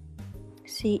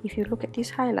 See, if you look at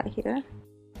this highlight here,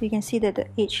 you can see that the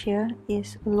edge here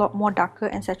is a lot more darker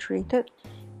and saturated,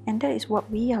 and that is what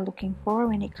we are looking for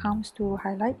when it comes to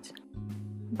highlights.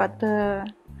 But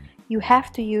you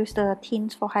have to use the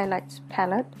Tints for Highlights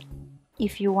palette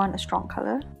if you want a strong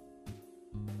color.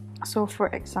 So for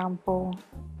example,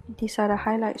 these are the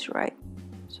highlights, right?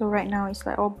 So right now it's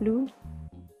like all blue,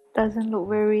 doesn't look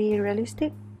very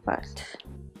realistic, but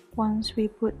once we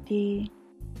put the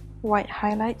white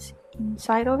highlights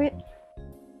inside of it,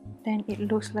 then it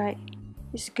looks like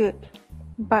it's good.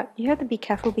 But you have to be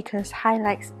careful because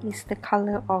highlights is the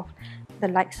color of the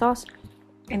light source,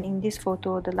 and in this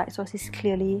photo the light source is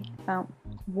clearly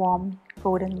warm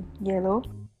golden yellow.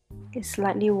 It's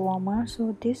slightly warmer,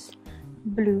 so this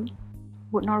blue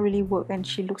would not really work, and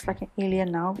she looks like an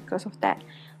alien now because of that.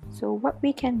 So what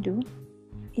we can do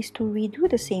is to redo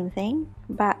the same thing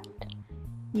but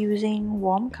using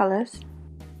warm colors,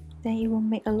 then it will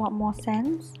make a lot more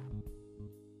sense.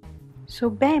 So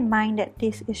bear in mind that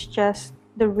this is just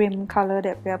the rim color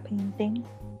that we are painting.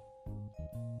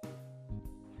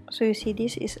 So you see,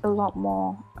 this is a lot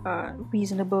more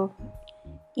reasonable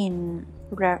in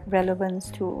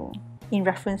reference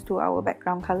to our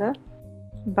background color,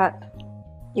 but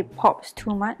it pops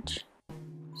too much,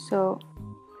 so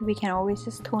we can always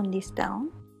just tone this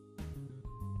down,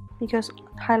 because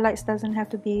highlights doesn't have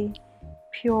to be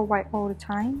pure white all the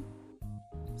time.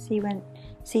 See,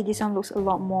 this one looks a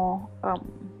lot more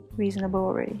reasonable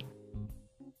already.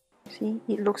 See,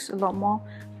 it looks a lot more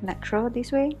natural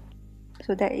this way.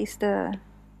 So that is the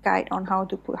guide on how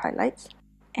to put highlights,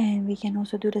 and we can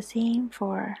also do the same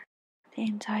for the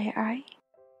entire eye.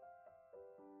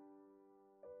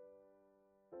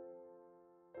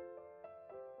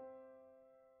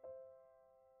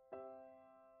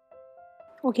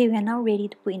 Okay, we are now ready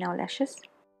to put in our lashes.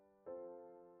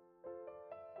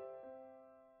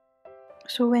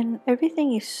 So when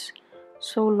everything is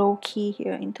so low key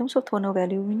here in terms of tonal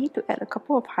value, we need to add a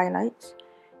couple of highlights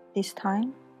this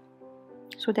time,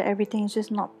 so that everything is just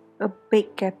not a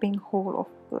big gaping hole of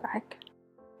black.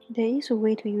 There is a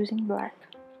way to using black.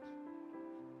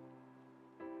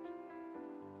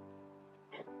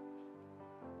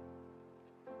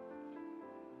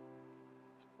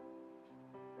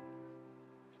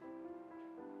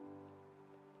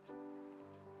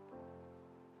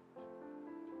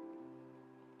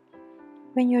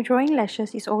 When you're drawing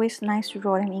lashes, it's always nice to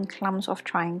draw them in clumps of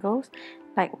triangles,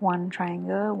 like one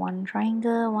triangle, one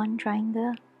triangle, one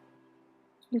triangle.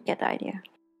 You get the idea.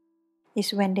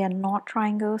 It's when they're not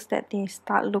triangles that they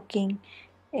start looking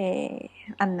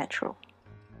unnatural.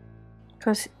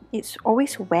 Because it's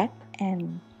always wet,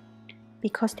 and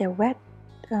because they're wet,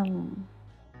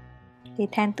 they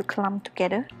tend to clump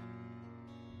together.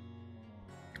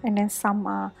 And then some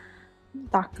are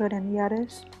darker than the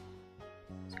others.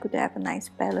 It's good to have a nice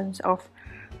balance of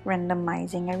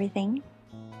randomizing everything.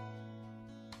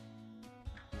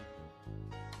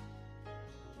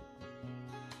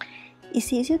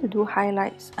 It's easier to do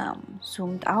highlights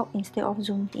zoomed out instead of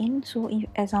zoomed in. So if,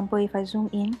 example, if I zoom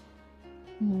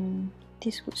in,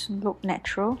 this would look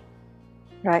natural,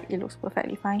 right? It looks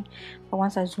perfectly fine. But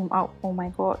once I zoom out, oh my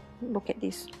god, look at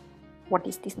this. What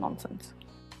is this nonsense?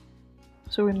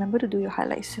 So remember to do your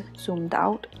highlights zoomed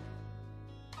out.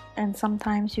 And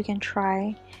sometimes you can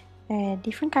try a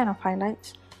different kind of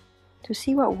highlights to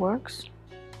see what works.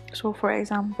 So for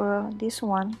example, this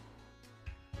one,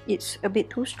 it's a bit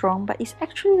too strong, but it's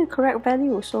actually the correct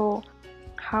value. So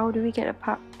how do we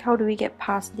get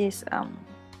past this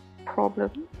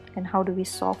problem, and how do we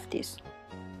solve this?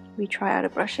 We try other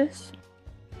brushes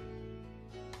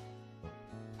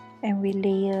and we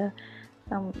layer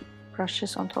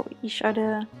brushes on top of each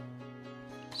other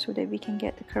so that we can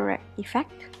get the correct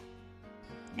effect.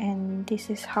 And this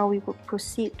is how we would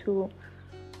proceed to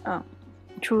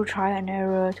through trial and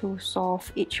error to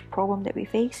solve each problem that we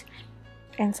face.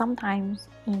 And sometimes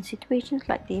in situations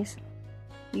like this,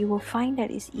 you will find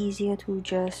that it's easier to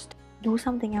just do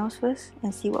something else first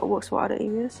and see what works for other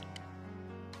areas.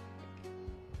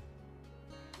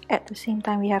 At the same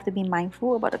time, we have to be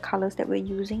mindful about the colors that we're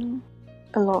using.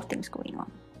 A lot of things going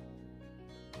on.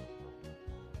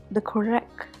 The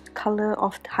correct color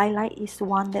of the highlight is the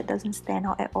one that doesn't stand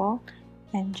out at all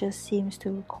and just seems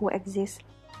to coexist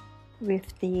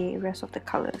with the rest of the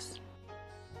colors.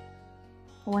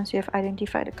 Once you have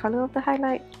identified the color of the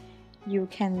highlight, you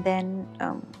can then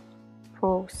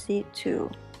proceed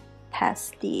to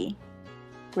test the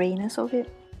grayness of it.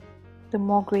 The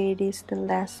more gray it is, the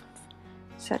less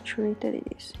saturated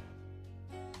it is.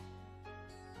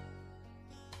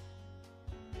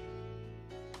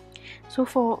 So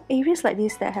for areas like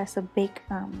this that has a big,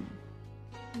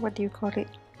 what do you call it,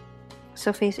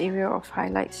 surface area of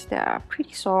highlights that are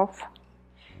pretty soft,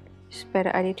 it's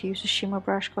better idea to use a shimmer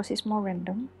brush because it's more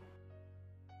random.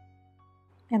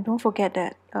 And don't forget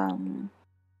that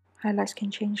highlights can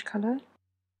change color.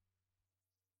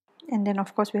 And then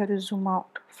of course we have to zoom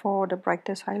out for the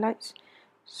brightest highlights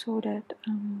so that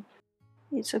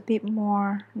it's a bit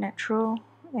more natural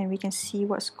and we can see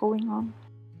what's going on.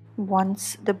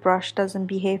 Once the brush doesn't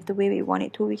behave the way we want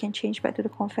it to, we can change back to the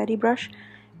confetti brush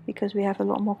because we have a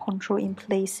lot more control in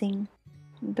placing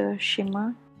the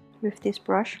shimmer with this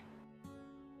brush.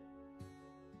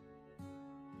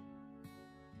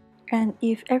 And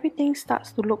if everything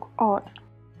starts to look odd,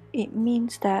 it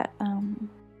means that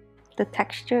the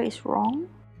texture is wrong.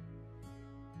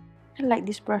 I like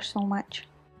this brush so much.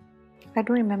 I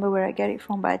don't remember where I get it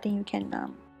from, but I think you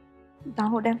can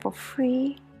download them for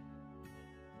free.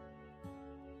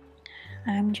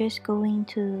 I'm just going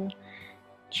to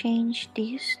change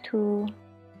this to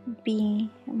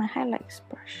be my highlights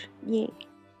brush. Yay!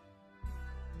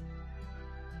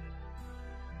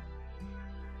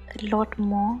 A lot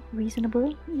more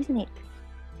reasonable, isn't it?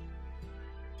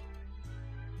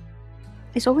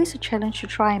 It's always a challenge to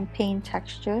try and paint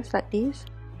textures like this,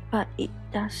 but it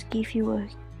does give you a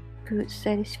good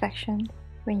satisfaction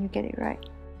when you get it right.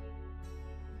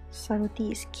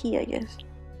 Subtlety is key, I guess.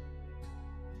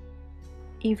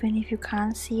 Even if you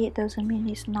can't see it, doesn't mean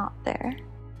it's not there.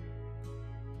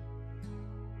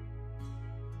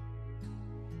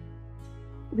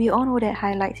 We all know that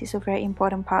highlights is a very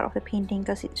important part of the painting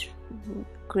because it's a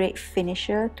great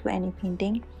finisher to any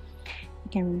painting.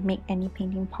 You can make any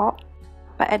painting pop.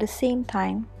 But at the same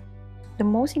time, the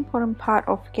most important part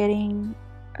of getting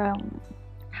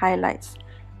highlights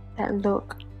that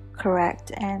look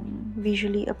correct and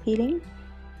visually appealing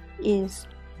is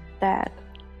that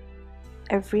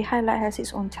every highlight has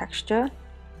its own texture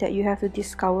that you have to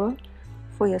discover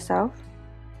for yourself.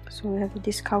 So you have to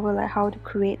discover like how to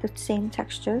create the same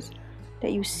textures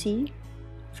that you see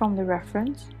from the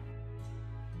reference,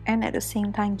 and at the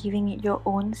same time giving it your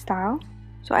own style.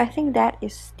 So I think that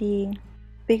is the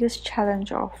biggest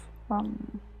challenge of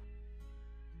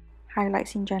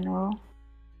highlights in general,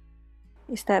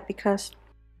 is that because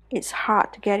it's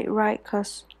hard to get it right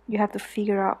because you have to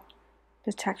figure out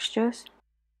the textures.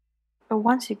 But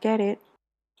once you get it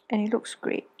and it looks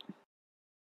great,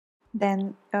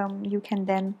 then you can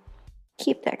then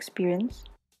keep the experience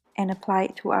and apply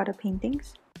it to other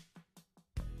paintings.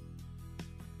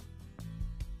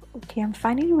 Okay, I'm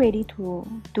finally ready to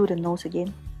do the nose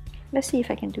again. Let's see if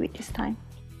I can do it this time.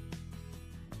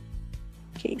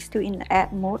 Okay, it's still in the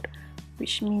add mode,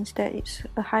 which means that it's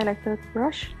a highlighter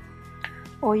brush.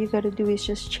 All you gotta do is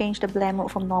just change the blend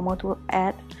mode from normal to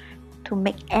add to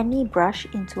make any brush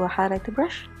into a highlighter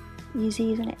brush.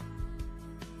 Easy, isn't it?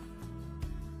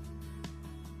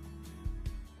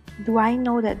 Do I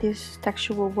know that this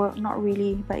texture will work? Not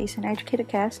really, but it's an educated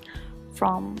guess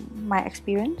from my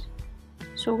experience.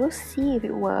 So we'll see if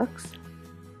it works.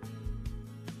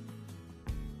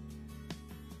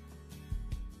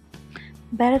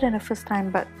 Better than the first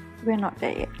time, but we're not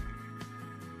there yet.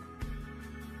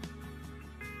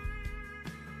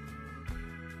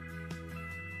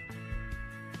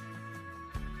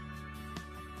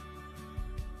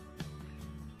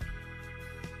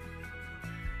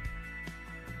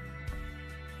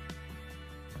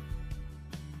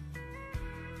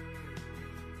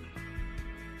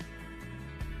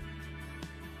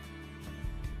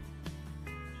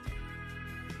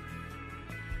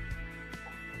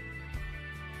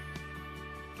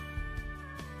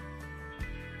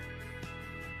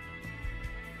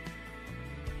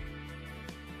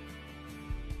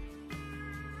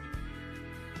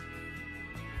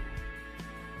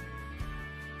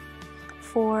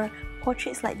 For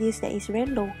portraits like this that is very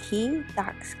low-key,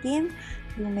 dark skin,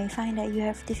 you may find that you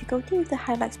have difficulty with the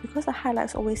highlights because the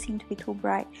highlights always seem to be too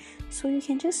bright. So you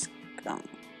can just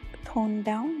tone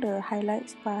down the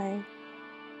highlights by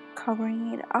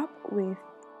covering it up with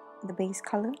the base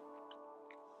color.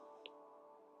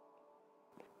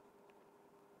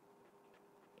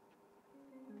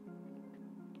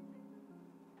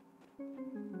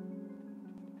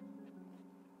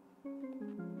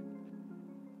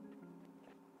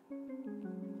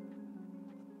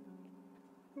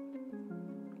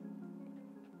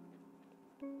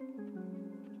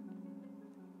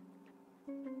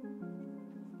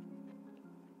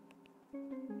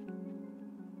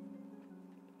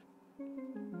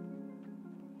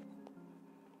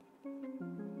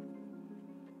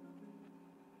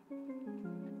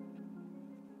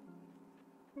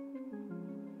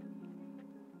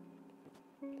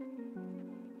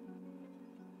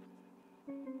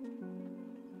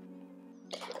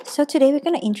 So today we're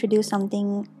going to introduce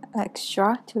something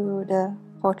extra to the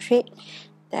portrait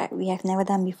that we have never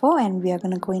done before, and we are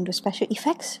going to go into special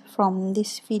effects from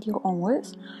this video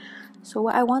onwards. So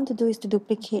what I want to do is to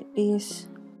duplicate this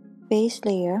base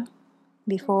layer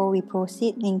before we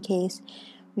proceed in case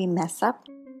we mess up.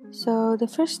 So the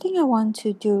first thing I want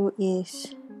to do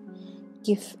is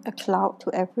give a cloud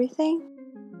to everything.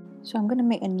 So I'm going to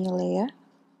make a new layer.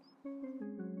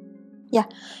 Yeah,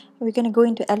 we're going to go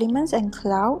into elements and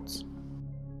clouds.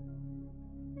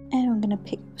 And I'm going to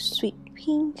pick sweet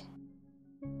pink.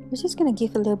 We're just going to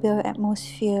give a little bit of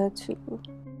atmosphere to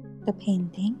the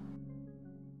painting.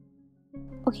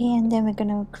 Okay, and then we're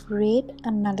going to create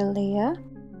another layer.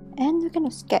 And we're going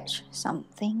to sketch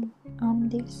something on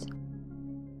this.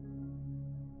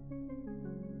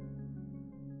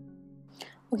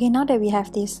 Okay, now that we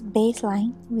have this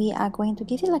baseline, we are going to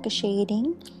give it like a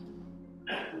shading.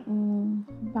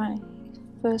 But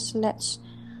first, let's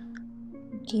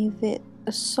give it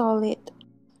a solid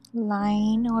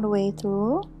line all the way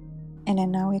through. And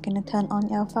then now we're going to turn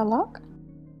on alpha lock.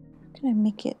 I'm going to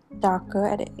make it darker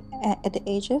at the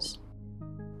edges.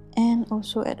 And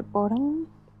also at the bottom.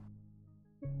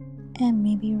 And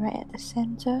maybe right at the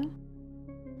center.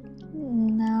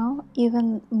 Now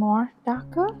even more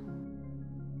darker.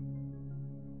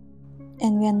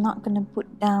 And we are not going to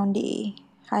put down the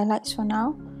highlights for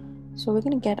now. So we're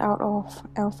going to get out of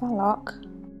alpha lock.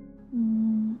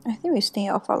 I think we stay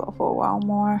alpha lock for a while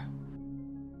more.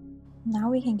 Now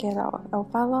we can get out of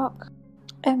alpha lock.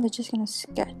 And we're just going to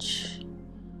sketch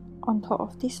on top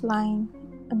of this line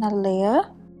another layer.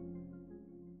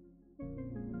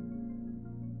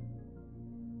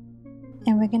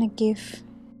 And we're going to give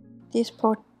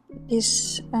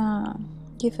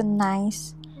give a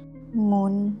nice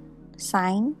moon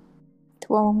sign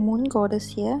to our moon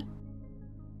goddess here.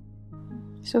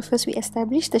 So first we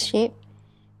establish the shape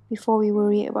before we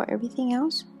worry about everything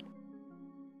else.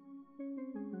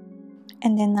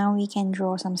 And then now we can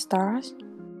draw some stars.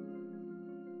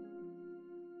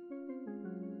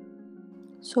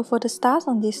 So for the stars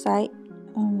on this side,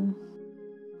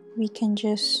 we can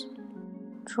just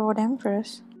draw them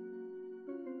first.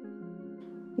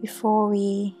 Before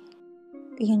we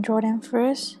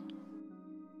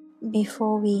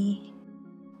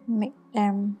make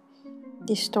them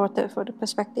distorted for the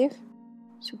perspective.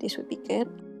 So this would be good.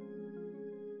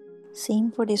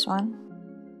 Same for this one.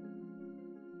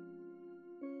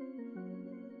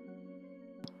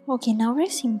 Okay, now very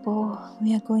simple.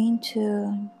 We are going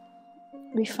to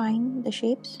refine the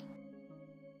shapes.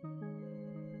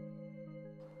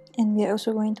 And we are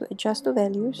also going to adjust the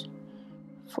values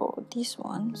for these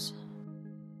ones.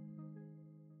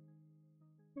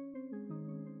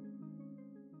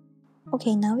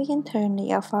 Okay, now we can turn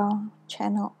the alpha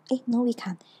channel. No, we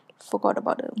can't. Forgot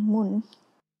about the moon.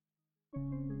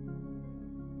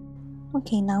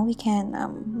 Okay, now we can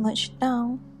merge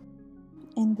down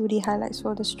and do the highlights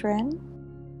for the strand.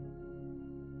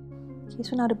 Okay,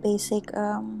 so now the basic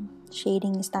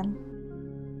shading is done.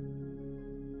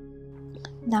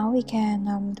 Now we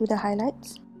can do the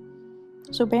highlights.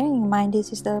 So bearing in mind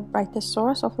this is the brightest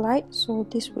source of light, so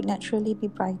this would naturally be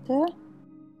brighter.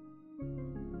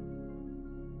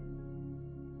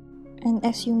 And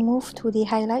as you move to the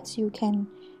highlights, you can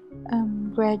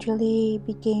gradually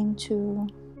begin to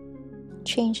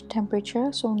change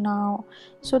temperature. So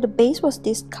the base was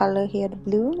this color here, the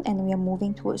blue, and we are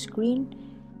moving towards green.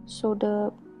 So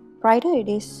the brighter it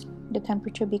is, the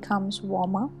temperature becomes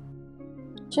warmer,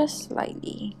 just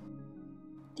slightly.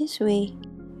 This way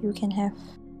you can have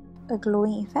a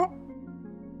glowing effect.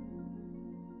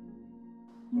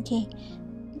 Okay,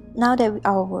 now that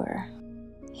our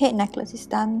head necklace is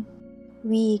done,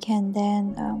 we can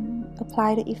then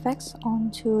apply the effects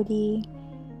onto the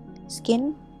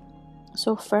skin.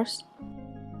 So first,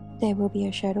 there will be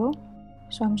a shadow.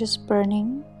 So I'm just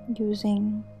burning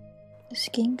using the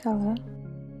skin color.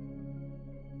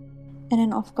 And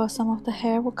then of course some of the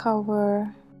hair will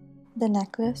cover the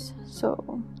necklace.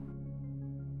 So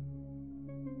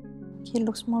it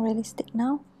looks more realistic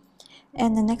now.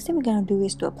 And the next thing we're going to do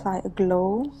is to apply a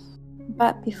glow.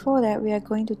 But before that, we are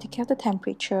going to take care of the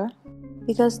temperature.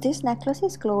 Because this necklace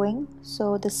is glowing,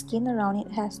 so the skin around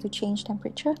it has to change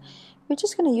temperature. We're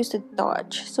just going to use the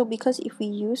dodge. So because if we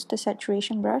use the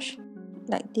saturation brush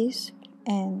like this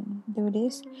and do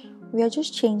this, we are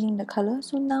just changing the color.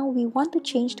 So now we want to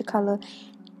change the color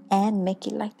and make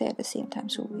it like that at the same time.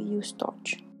 So we use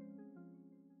dodge.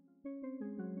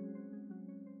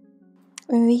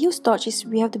 When we use dodge,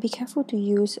 we have to be careful to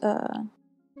use a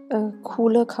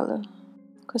cooler color,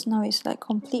 because now it's like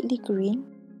completely green.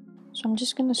 So I'm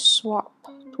just gonna swap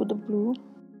to the blue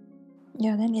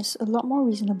Yeah, then it's a lot more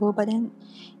reasonable, but then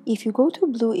if you go to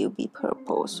blue, it will be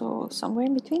purple, so somewhere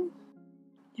in between.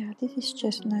 Yeah, this is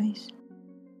just nice.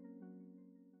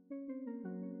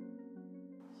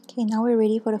 Okay, now we're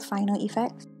ready for the final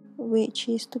effect, which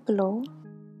is to glow.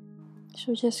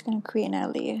 So just gonna create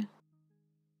another layer.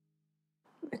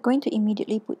 We're going to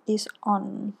immediately put this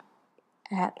on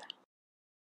add.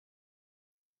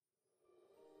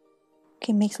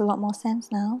 Okay, makes a lot more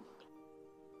sense now.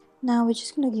 Now we're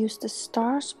just gonna use the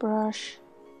stars brush.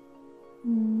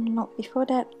 No, before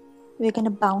that, we're gonna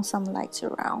bounce some lights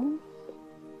around.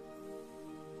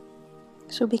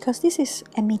 So because this is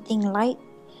emitting light,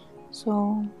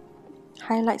 so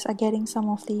highlights are getting some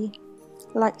of the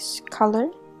light's color,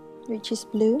 which is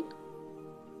blue.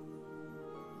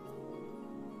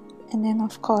 And then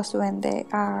of course when there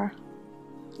are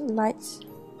lights,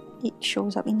 it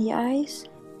shows up in the eyes.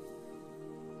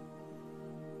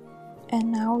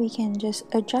 And now we can just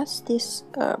adjust this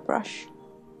brush.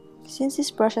 Since this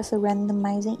brush has a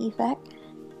randomizing effect,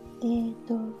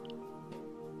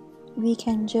 we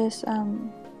can just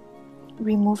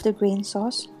remove the grain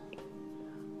source.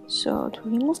 So to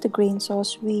remove the grain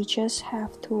source, we just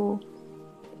have to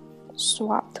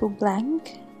swap to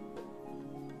blank.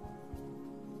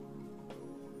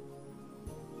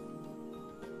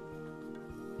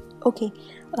 Okay,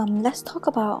 let's talk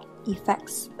about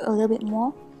effects a little bit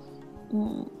more.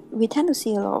 We tend to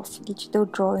see a lot of digital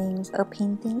drawings or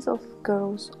paintings of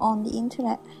girls on the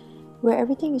internet where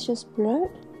everything is just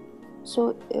blurred.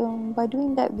 So by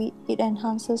doing that, it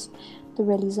enhances the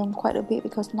realism quite a bit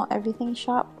because not everything is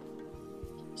sharp.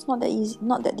 It's not that easy,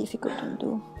 not that difficult to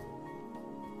do.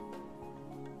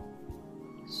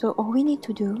 So all we need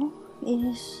to do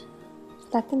is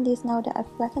flatten this. Now that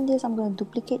I've flattened this, I'm going to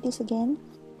duplicate this again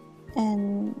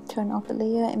and turn off the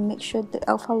layer and make sure the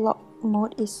alpha lock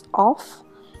mode is off.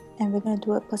 And we're going to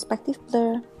do a perspective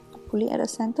blur, put it at the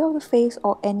center of the face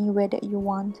or anywhere that you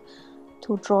want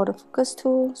to draw the focus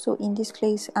to. So in this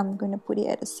case, I'm going to put it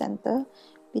at the center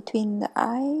between the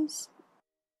eyes,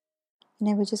 and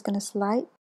then we're just going to slide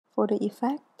for the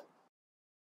effect.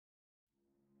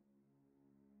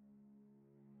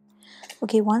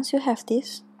 Okay, once you have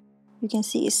this, you can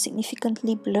see it's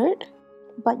significantly blurred,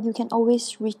 but you can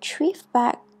always retrieve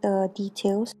back the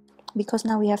details because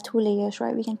now we have two layers,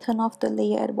 right? We can turn off the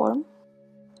layer at the bottom.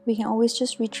 We can always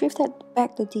just retrieve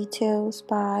back the details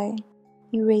by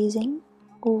erasing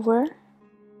over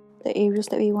the areas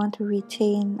that we want to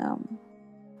retain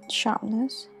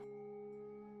sharpness.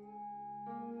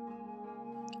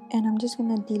 And I'm just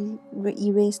gonna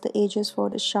erase the edges for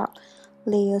the sharp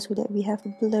layer so that we have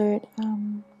a blurred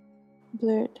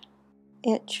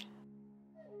edge.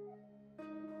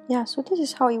 Yeah, so this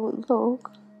is how it would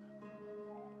look.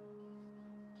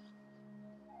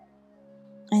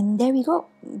 And there we go.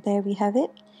 There we have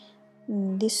it.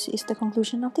 This is the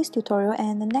conclusion of this tutorial,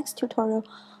 and the next tutorial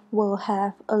will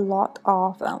have a lot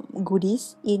of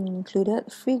goodies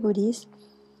included, free goodies.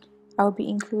 I'll be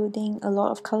including a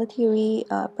lot of color theory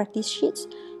practice sheets,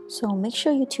 so make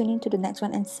sure you tune in to the next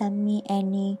one and send me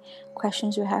any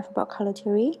questions you have about color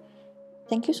theory.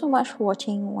 Thank you so much for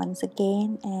watching once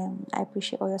again, and I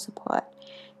appreciate all your support.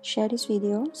 Share this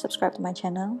video, subscribe to my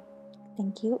channel.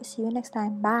 Thank you. See you next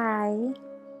time. Bye.